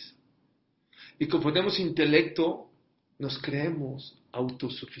cabeza. Y como tenemos intelecto, nos creemos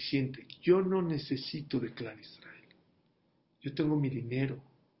autosuficientes. Yo no necesito de Klal Israel. Yo tengo mi dinero,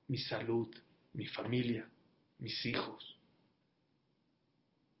 mi salud, mi familia, mis hijos,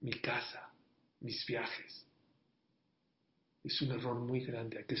 mi casa, mis viajes. Es un error muy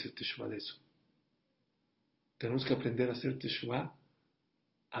grande, hay que hacer teshuva de eso. Tenemos que aprender a hacer teshuva,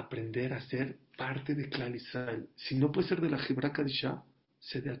 aprender a ser parte de Klal Israel. Si no puede ser de la Hebra Kadisha,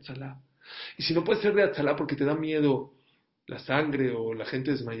 sé de Atzalá. Y si no puede ser de Atzalá porque te da miedo la sangre o la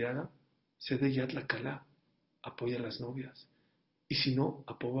gente desmayada, sé de Yad Lakalá, apoya a las novias. Y si no,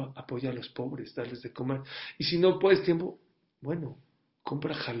 apoya a los pobres, darles de comer. Y si no puedes tiempo, bueno,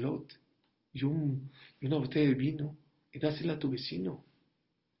 compra jalot y una botella de vino y dásela a tu vecino.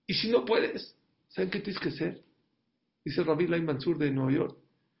 Y si no puedes, ¿saben qué tienes que hacer? Dice Rabbi Lai Mansur de Nueva York,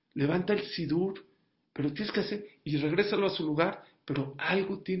 levanta el sidur, pero tienes que hacer, y regrésalo a su lugar, pero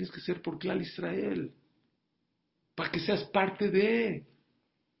algo tienes que hacer por Klal Israel, para que seas parte de.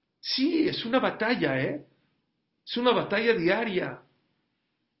 Sí, es una batalla, es una batalla diaria.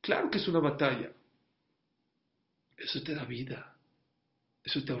 Claro que es una batalla. Eso te da vida,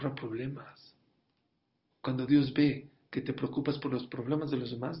 eso te ahorra problemas. Cuando Dios ve que te preocupas por los problemas de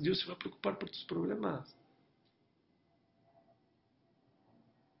los demás, Dios se va a preocupar por tus problemas.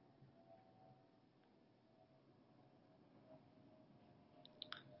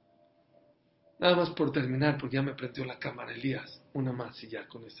 Nada más por terminar, porque ya me prendió la cámara Elías. Una más y ya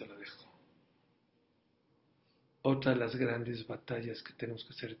con esto la dejo. Otra de las grandes batallas que tenemos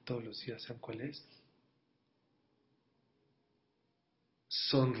que hacer todos los días, ¿saben cuál es?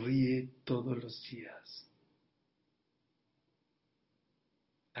 Sonríe todos los días.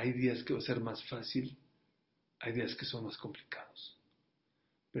 Hay días que va a ser más fácil, hay días que son más complicados.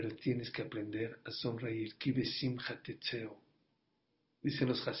 Pero tienes que aprender a sonreír. Ki besimcha tetzeo. Dicen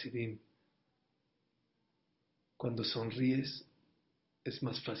los Hasidim, cuando sonríes es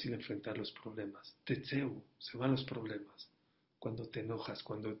más fácil enfrentar los problemas. Tetzeu, se van los problemas. Cuando te enojas,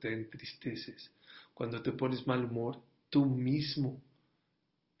 cuando te entristeces, cuando te pones mal humor, tú mismo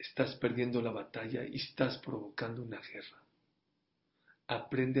estás perdiendo la batalla y estás provocando una guerra.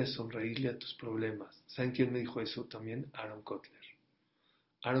 Aprende a sonreírle a tus problemas. ¿Saben quién me dijo eso también? Aaron Kotler.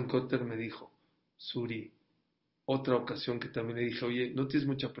 Aaron Kotler me dijo, Suri, otra ocasión que también le dije, oye, ¿no tienes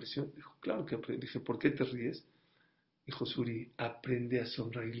mucha presión? Dijo, claro que aprendí. Dije, ¿por qué te ríes? Dijo Suri, aprende a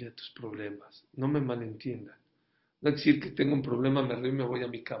sonreírle a tus problemas. No me malentiendan. No es decir que tengo un problema, me río y me voy a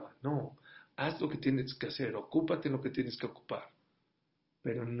mi cama. No, haz lo que tienes que hacer, ocúpate en lo que tienes que ocupar.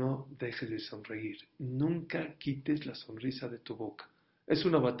 Pero no dejes de sonreír. Nunca quites la sonrisa de tu boca. ¿Es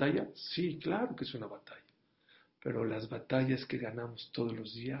una batalla? Sí, claro que es una batalla. Pero las batallas que ganamos todos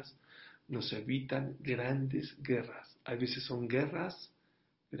los días nos evitan grandes guerras. Hay veces son guerras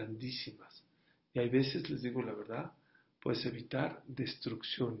grandísimas. Y hay veces, les digo la verdad, puedes evitar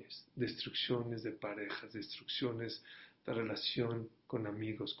destrucciones de parejas, destrucciones de relación con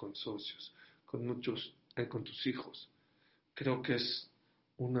amigos, con socios, con tus hijos. Creo que es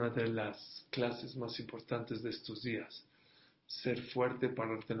una de las clases más importantes de estos días. Ser fuerte,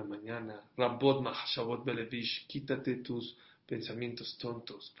 pararte en la mañana. Rabot mahashavot belevish, quítate tus pensamientos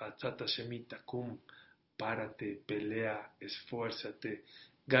tontos. Fatzata shemita kum, párate, pelea, esfuérzate,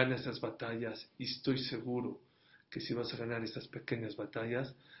 gana esas batallas y estoy seguro que si vas a ganar estas pequeñas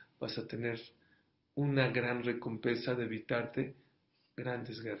batallas vas a tener una gran recompensa de evitarte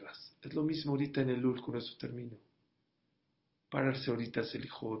grandes guerras. Es lo mismo ahorita en el Lul, con eso termino. Pararse ahorita, hacer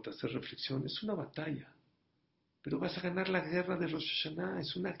lijot, hacer reflexión, es una batalla. Pero vas a ganar la guerra de Rosh Hashanah,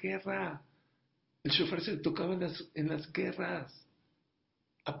 es una guerra. El shofar se le tocaba en las guerras.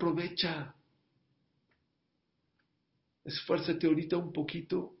 Aprovecha. Esfuérzate ahorita un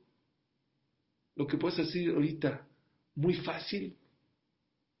poquito. Lo que puedes hacer ahorita, muy fácil,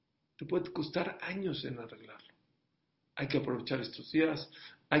 te puede costar años en arreglarlo. Hay que aprovechar estos días,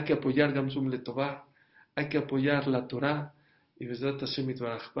 hay que apoyar Gamsum Letová, hay que apoyar la Torah, y Bezrat Hashem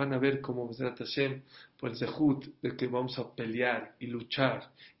Itbaraj, van a ver cómo Bezrat Hashem, por el Zehut, de que vamos a pelear y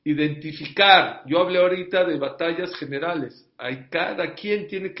luchar, identificar. Yo hablé ahorita de batallas generales, cada quien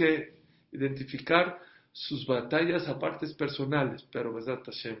tiene que identificar sus batallas a partes personales, pero Bezrat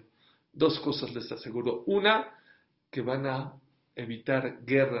Hashem, dos cosas les aseguro. Una, que van a evitar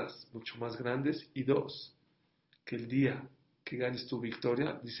guerras mucho más grandes, y dos, que el día que ganes tu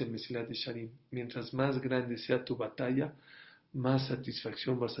victoria, dice el Mesilat Yesharim, mientras más grande sea tu batalla, más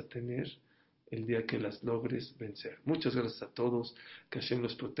satisfacción vas a tener el día que las logres vencer. Muchas gracias a todos, que Hashem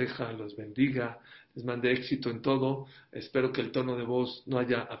los proteja, los bendiga, les mande éxito en todo. Espero que el tono de voz no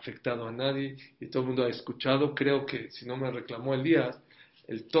haya afectado a nadie y todo el mundo ha escuchado. Creo que si no me reclamó Elías,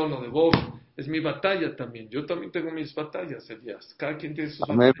 el tono de voz es mi batalla también. Yo también tengo mis batallas, Elías. Cada quien tiene sus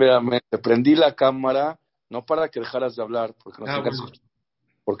Amén, batallas. amén. Te prendí la cámara, no para que dejaras de hablar, porque nos encanta Bueno. escuchar.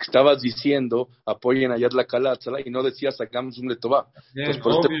 porque estabas diciendo apoyen a Yad la Kalatzala y no decías hagamos un letová. Bien, Entonces,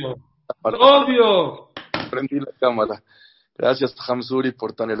 por eso obvio. Obvio. prendí la cámara. Gracias, Hamzuri,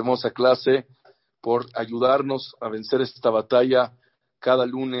 por tan hermosa clase, por ayudarnos a vencer esta batalla cada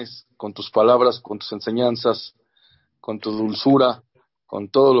lunes con tus palabras, con tus enseñanzas, con tu dulzura, con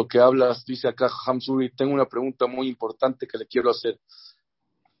todo lo que hablas. Dice acá Hamzuri, tengo una pregunta muy importante que le quiero hacer.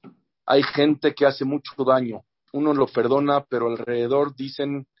 Hay gente que hace mucho daño. Uno lo perdona, pero alrededor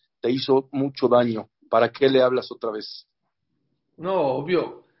dicen te hizo mucho daño. ¿Para qué le hablas otra vez? No,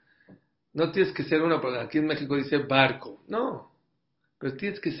 obvio. No tienes que ser una, aquí en México dice barco. No, pero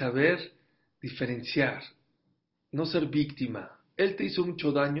tienes que saber diferenciar, no ser víctima. Él te hizo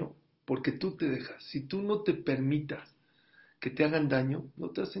mucho daño porque tú te dejas. Si tú no te permitas que te hagan daño, no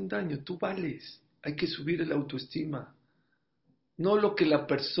te hacen daño. Tú vales. Hay que subir el autoestima. No lo que la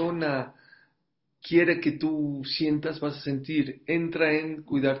persona quiere que tú sientas, vas a sentir. Entra en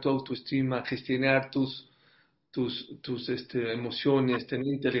cuidar tu autoestima, gestionar tus emociones, tener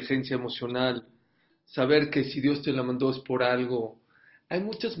inteligencia emocional, saber que si Dios te la mandó es por algo. Hay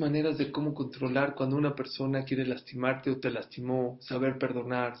muchas maneras de cómo controlar cuando una persona quiere lastimarte o te lastimó, saber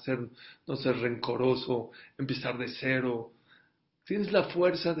perdonar, no ser rencoroso, empezar de cero. Tienes la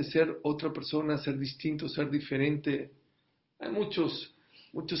fuerza de ser otra persona, ser distinto, ser diferente. Hay muchos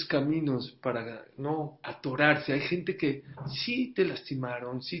caminos para no atorarse. Hay gente que sí te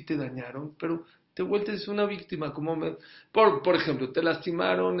lastimaron, sí te dañaron, pero te vuelves una víctima. Por ejemplo, te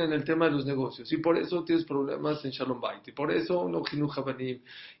lastimaron en el tema de los negocios y por eso tienes problemas en Shalom Bait y por eso no Jinuj Habanim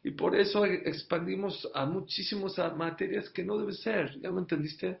y por eso expandimos a muchísimas materias que no debe ser. ¿Ya me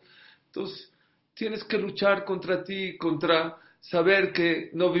entendiste? Entonces, tienes que luchar contra ti, contra saber que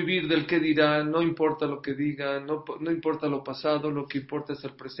no vivir del que dirán, no importa lo que digan, no importa lo pasado, lo que importa es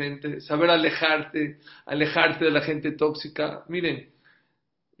el presente, saber alejarte de la gente tóxica. Miren,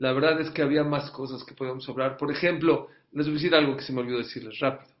 la verdad es que había más cosas que podíamos hablar. Por ejemplo, les voy a decir algo que se me olvidó decirles,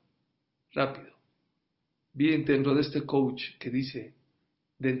 rápido. Vi dentro de este coach que dice,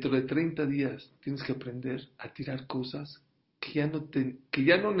 dentro de 30 días tienes que aprender a tirar cosas que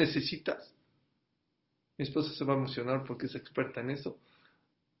ya no necesitas. Mi esposa se va a emocionar porque es experta en eso.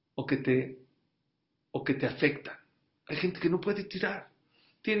 O que te, o que te afectan. Hay gente que no puede tirar.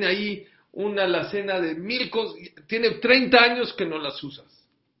 Tiene ahí una alacena de 1000 cosas. Tiene 30 años que no las usas.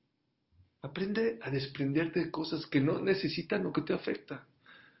 Aprende a desprenderte de cosas que no necesitan o que te afectan.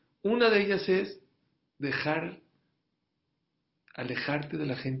 Una de ellas es alejarte de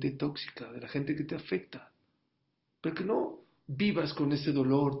la gente tóxica, de la gente que te afecta. Pero que no vivas con ese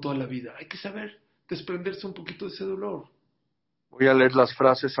dolor toda la vida. Hay que saber desprenderse un poquito de ese dolor. Voy a leer las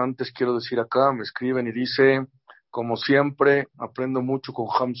frases antes, quiero decir acá, me escriben y dice, como siempre, aprendo mucho con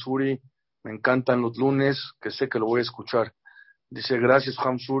Hamzuri, me encantan los lunes, que sé que lo voy a escuchar. Dice, gracias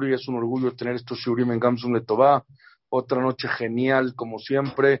Hamzuri, es un orgullo tener estos Shurim en Gamsun Letová, otra noche genial, como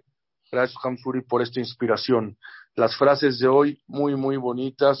siempre. Gracias Hamzuri por esta inspiración. Las frases de hoy, muy, muy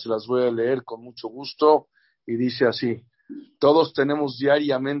bonitas, las voy a leer con mucho gusto, y dice así, todos tenemos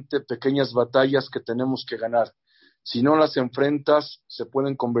diariamente pequeñas batallas que tenemos que ganar. Si no las enfrentas, se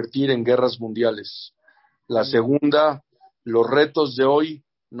pueden convertir en guerras mundiales. La segunda, los retos de hoy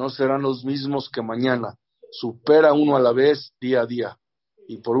no serán los mismos que mañana. Supera uno a la vez, día a día.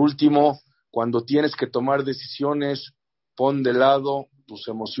 Y por último, cuando tienes que tomar decisiones, pon de lado tus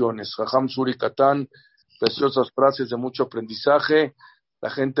emociones. Jajam Suri Katán, preciosas frases de mucho aprendizaje. La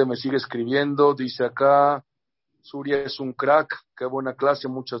gente me sigue escribiendo, dice acá, Suri es un crack, qué buena clase,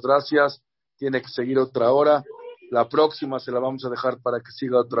 muchas gracias. Tiene que seguir otra hora. La próxima se la vamos a dejar para que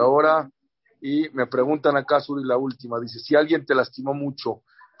siga otra hora. Y me preguntan acá, Suri, la última. Dice, si alguien te lastimó mucho,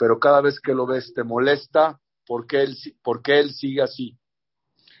 pero cada vez que lo ves te molesta, por qué él sigue así?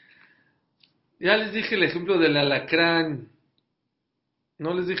 Ya les dije el ejemplo del alacrán.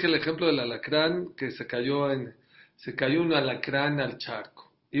 No les dije el ejemplo del alacrán que se cayó un alacrán al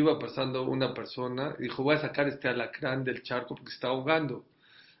charco. Iba pasando una persona y dijo, voy a sacar este alacrán del charco porque se está ahogando.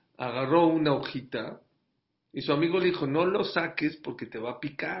 Agarró una hojita y su amigo le dijo, no lo saques porque te va a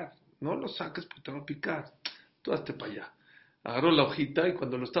picar. No lo saques porque te va a picar. Tú hazte para allá. Agarró la hojita y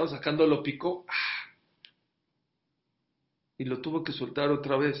cuando lo estaba sacando lo picó y lo tuvo que soltar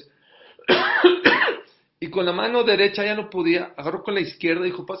otra vez. Y con la mano derecha ya no podía, agarró con la izquierda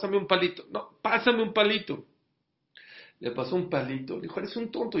y dijo, pásame un palito. No, pásame un palito. Le pasó un palito, le dijo, eres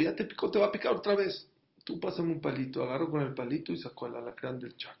un tonto, ya te picó, te va a picar otra vez. Tú pásame un palito, agarró con el palito y sacó al alacrán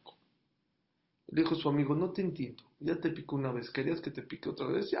del charco. Le dijo su amigo, no te entiendo, ya te picó una vez, ¿querías que te pique otra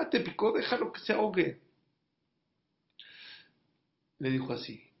vez? Ya te picó, déjalo que se ahogue. Le dijo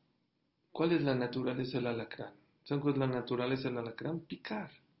así, ¿cuál es la naturaleza del alacrán? ¿Saben cuál es la naturaleza del alacrán?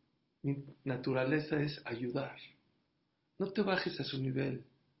 Picar. Mi naturaleza es ayudar. No te bajes a su nivel.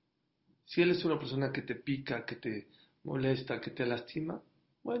 Si él es una persona que te pica, que te molesta, que te lastima,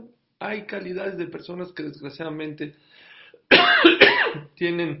 bueno, hay calidades de personas que desgraciadamente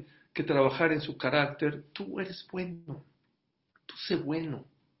tienen que trabajar en su carácter. Tú eres bueno, tú sé bueno,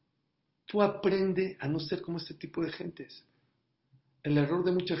 tú aprende a no ser como este tipo de gentes. El error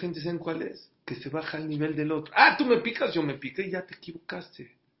de mucha gente, ¿saben cuál es? Que se baja al nivel del otro. Ah, tú me picas, yo me piqué y ya te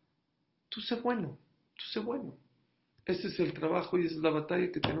equivocaste. Tú sé bueno, tú sé bueno. Ese es el trabajo y esa es la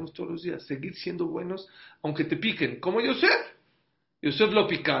batalla que tenemos todos los días. Seguir siendo buenos, aunque te piquen. Como Yosef. Yosef lo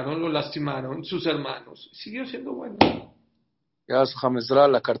picaron, lo lastimaron, sus hermanos. Siguió siendo bueno. Gracias, Jamesra,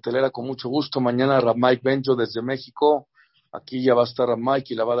 la cartelera con mucho gusto. Mañana Rab Mike Benjo desde México. Aquí ya va a estar Rab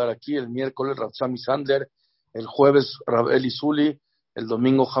Mike y la va a dar aquí. El miércoles Rab Sami Sandler. El jueves Rab Eli Zuli. El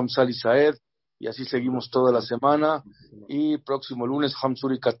domingo Hamzali Saed. Y así seguimos toda la semana. Y próximo lunes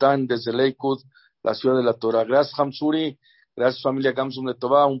Hamsuri Katán desde Lakewood, la ciudad de la Torah. Gracias, Hamsuri. Gracias, familia Gamsum de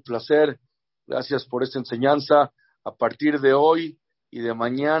Tová. Un placer. Gracias por esta enseñanza. A partir de hoy y de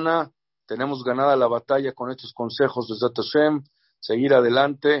mañana tenemos ganada la batalla con estos consejos de Zat Hashem. Seguir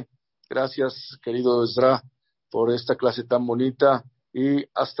adelante. Gracias, querido Ezra, por esta clase tan bonita. Y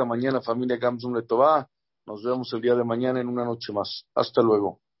hasta mañana, familia Gamsum Letová. Nos vemos el día de mañana en una noche más. Hasta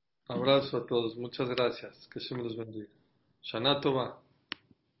luego. Abrazo a todos. Muchas gracias. Que Hashem los bendiga. Shana Tova.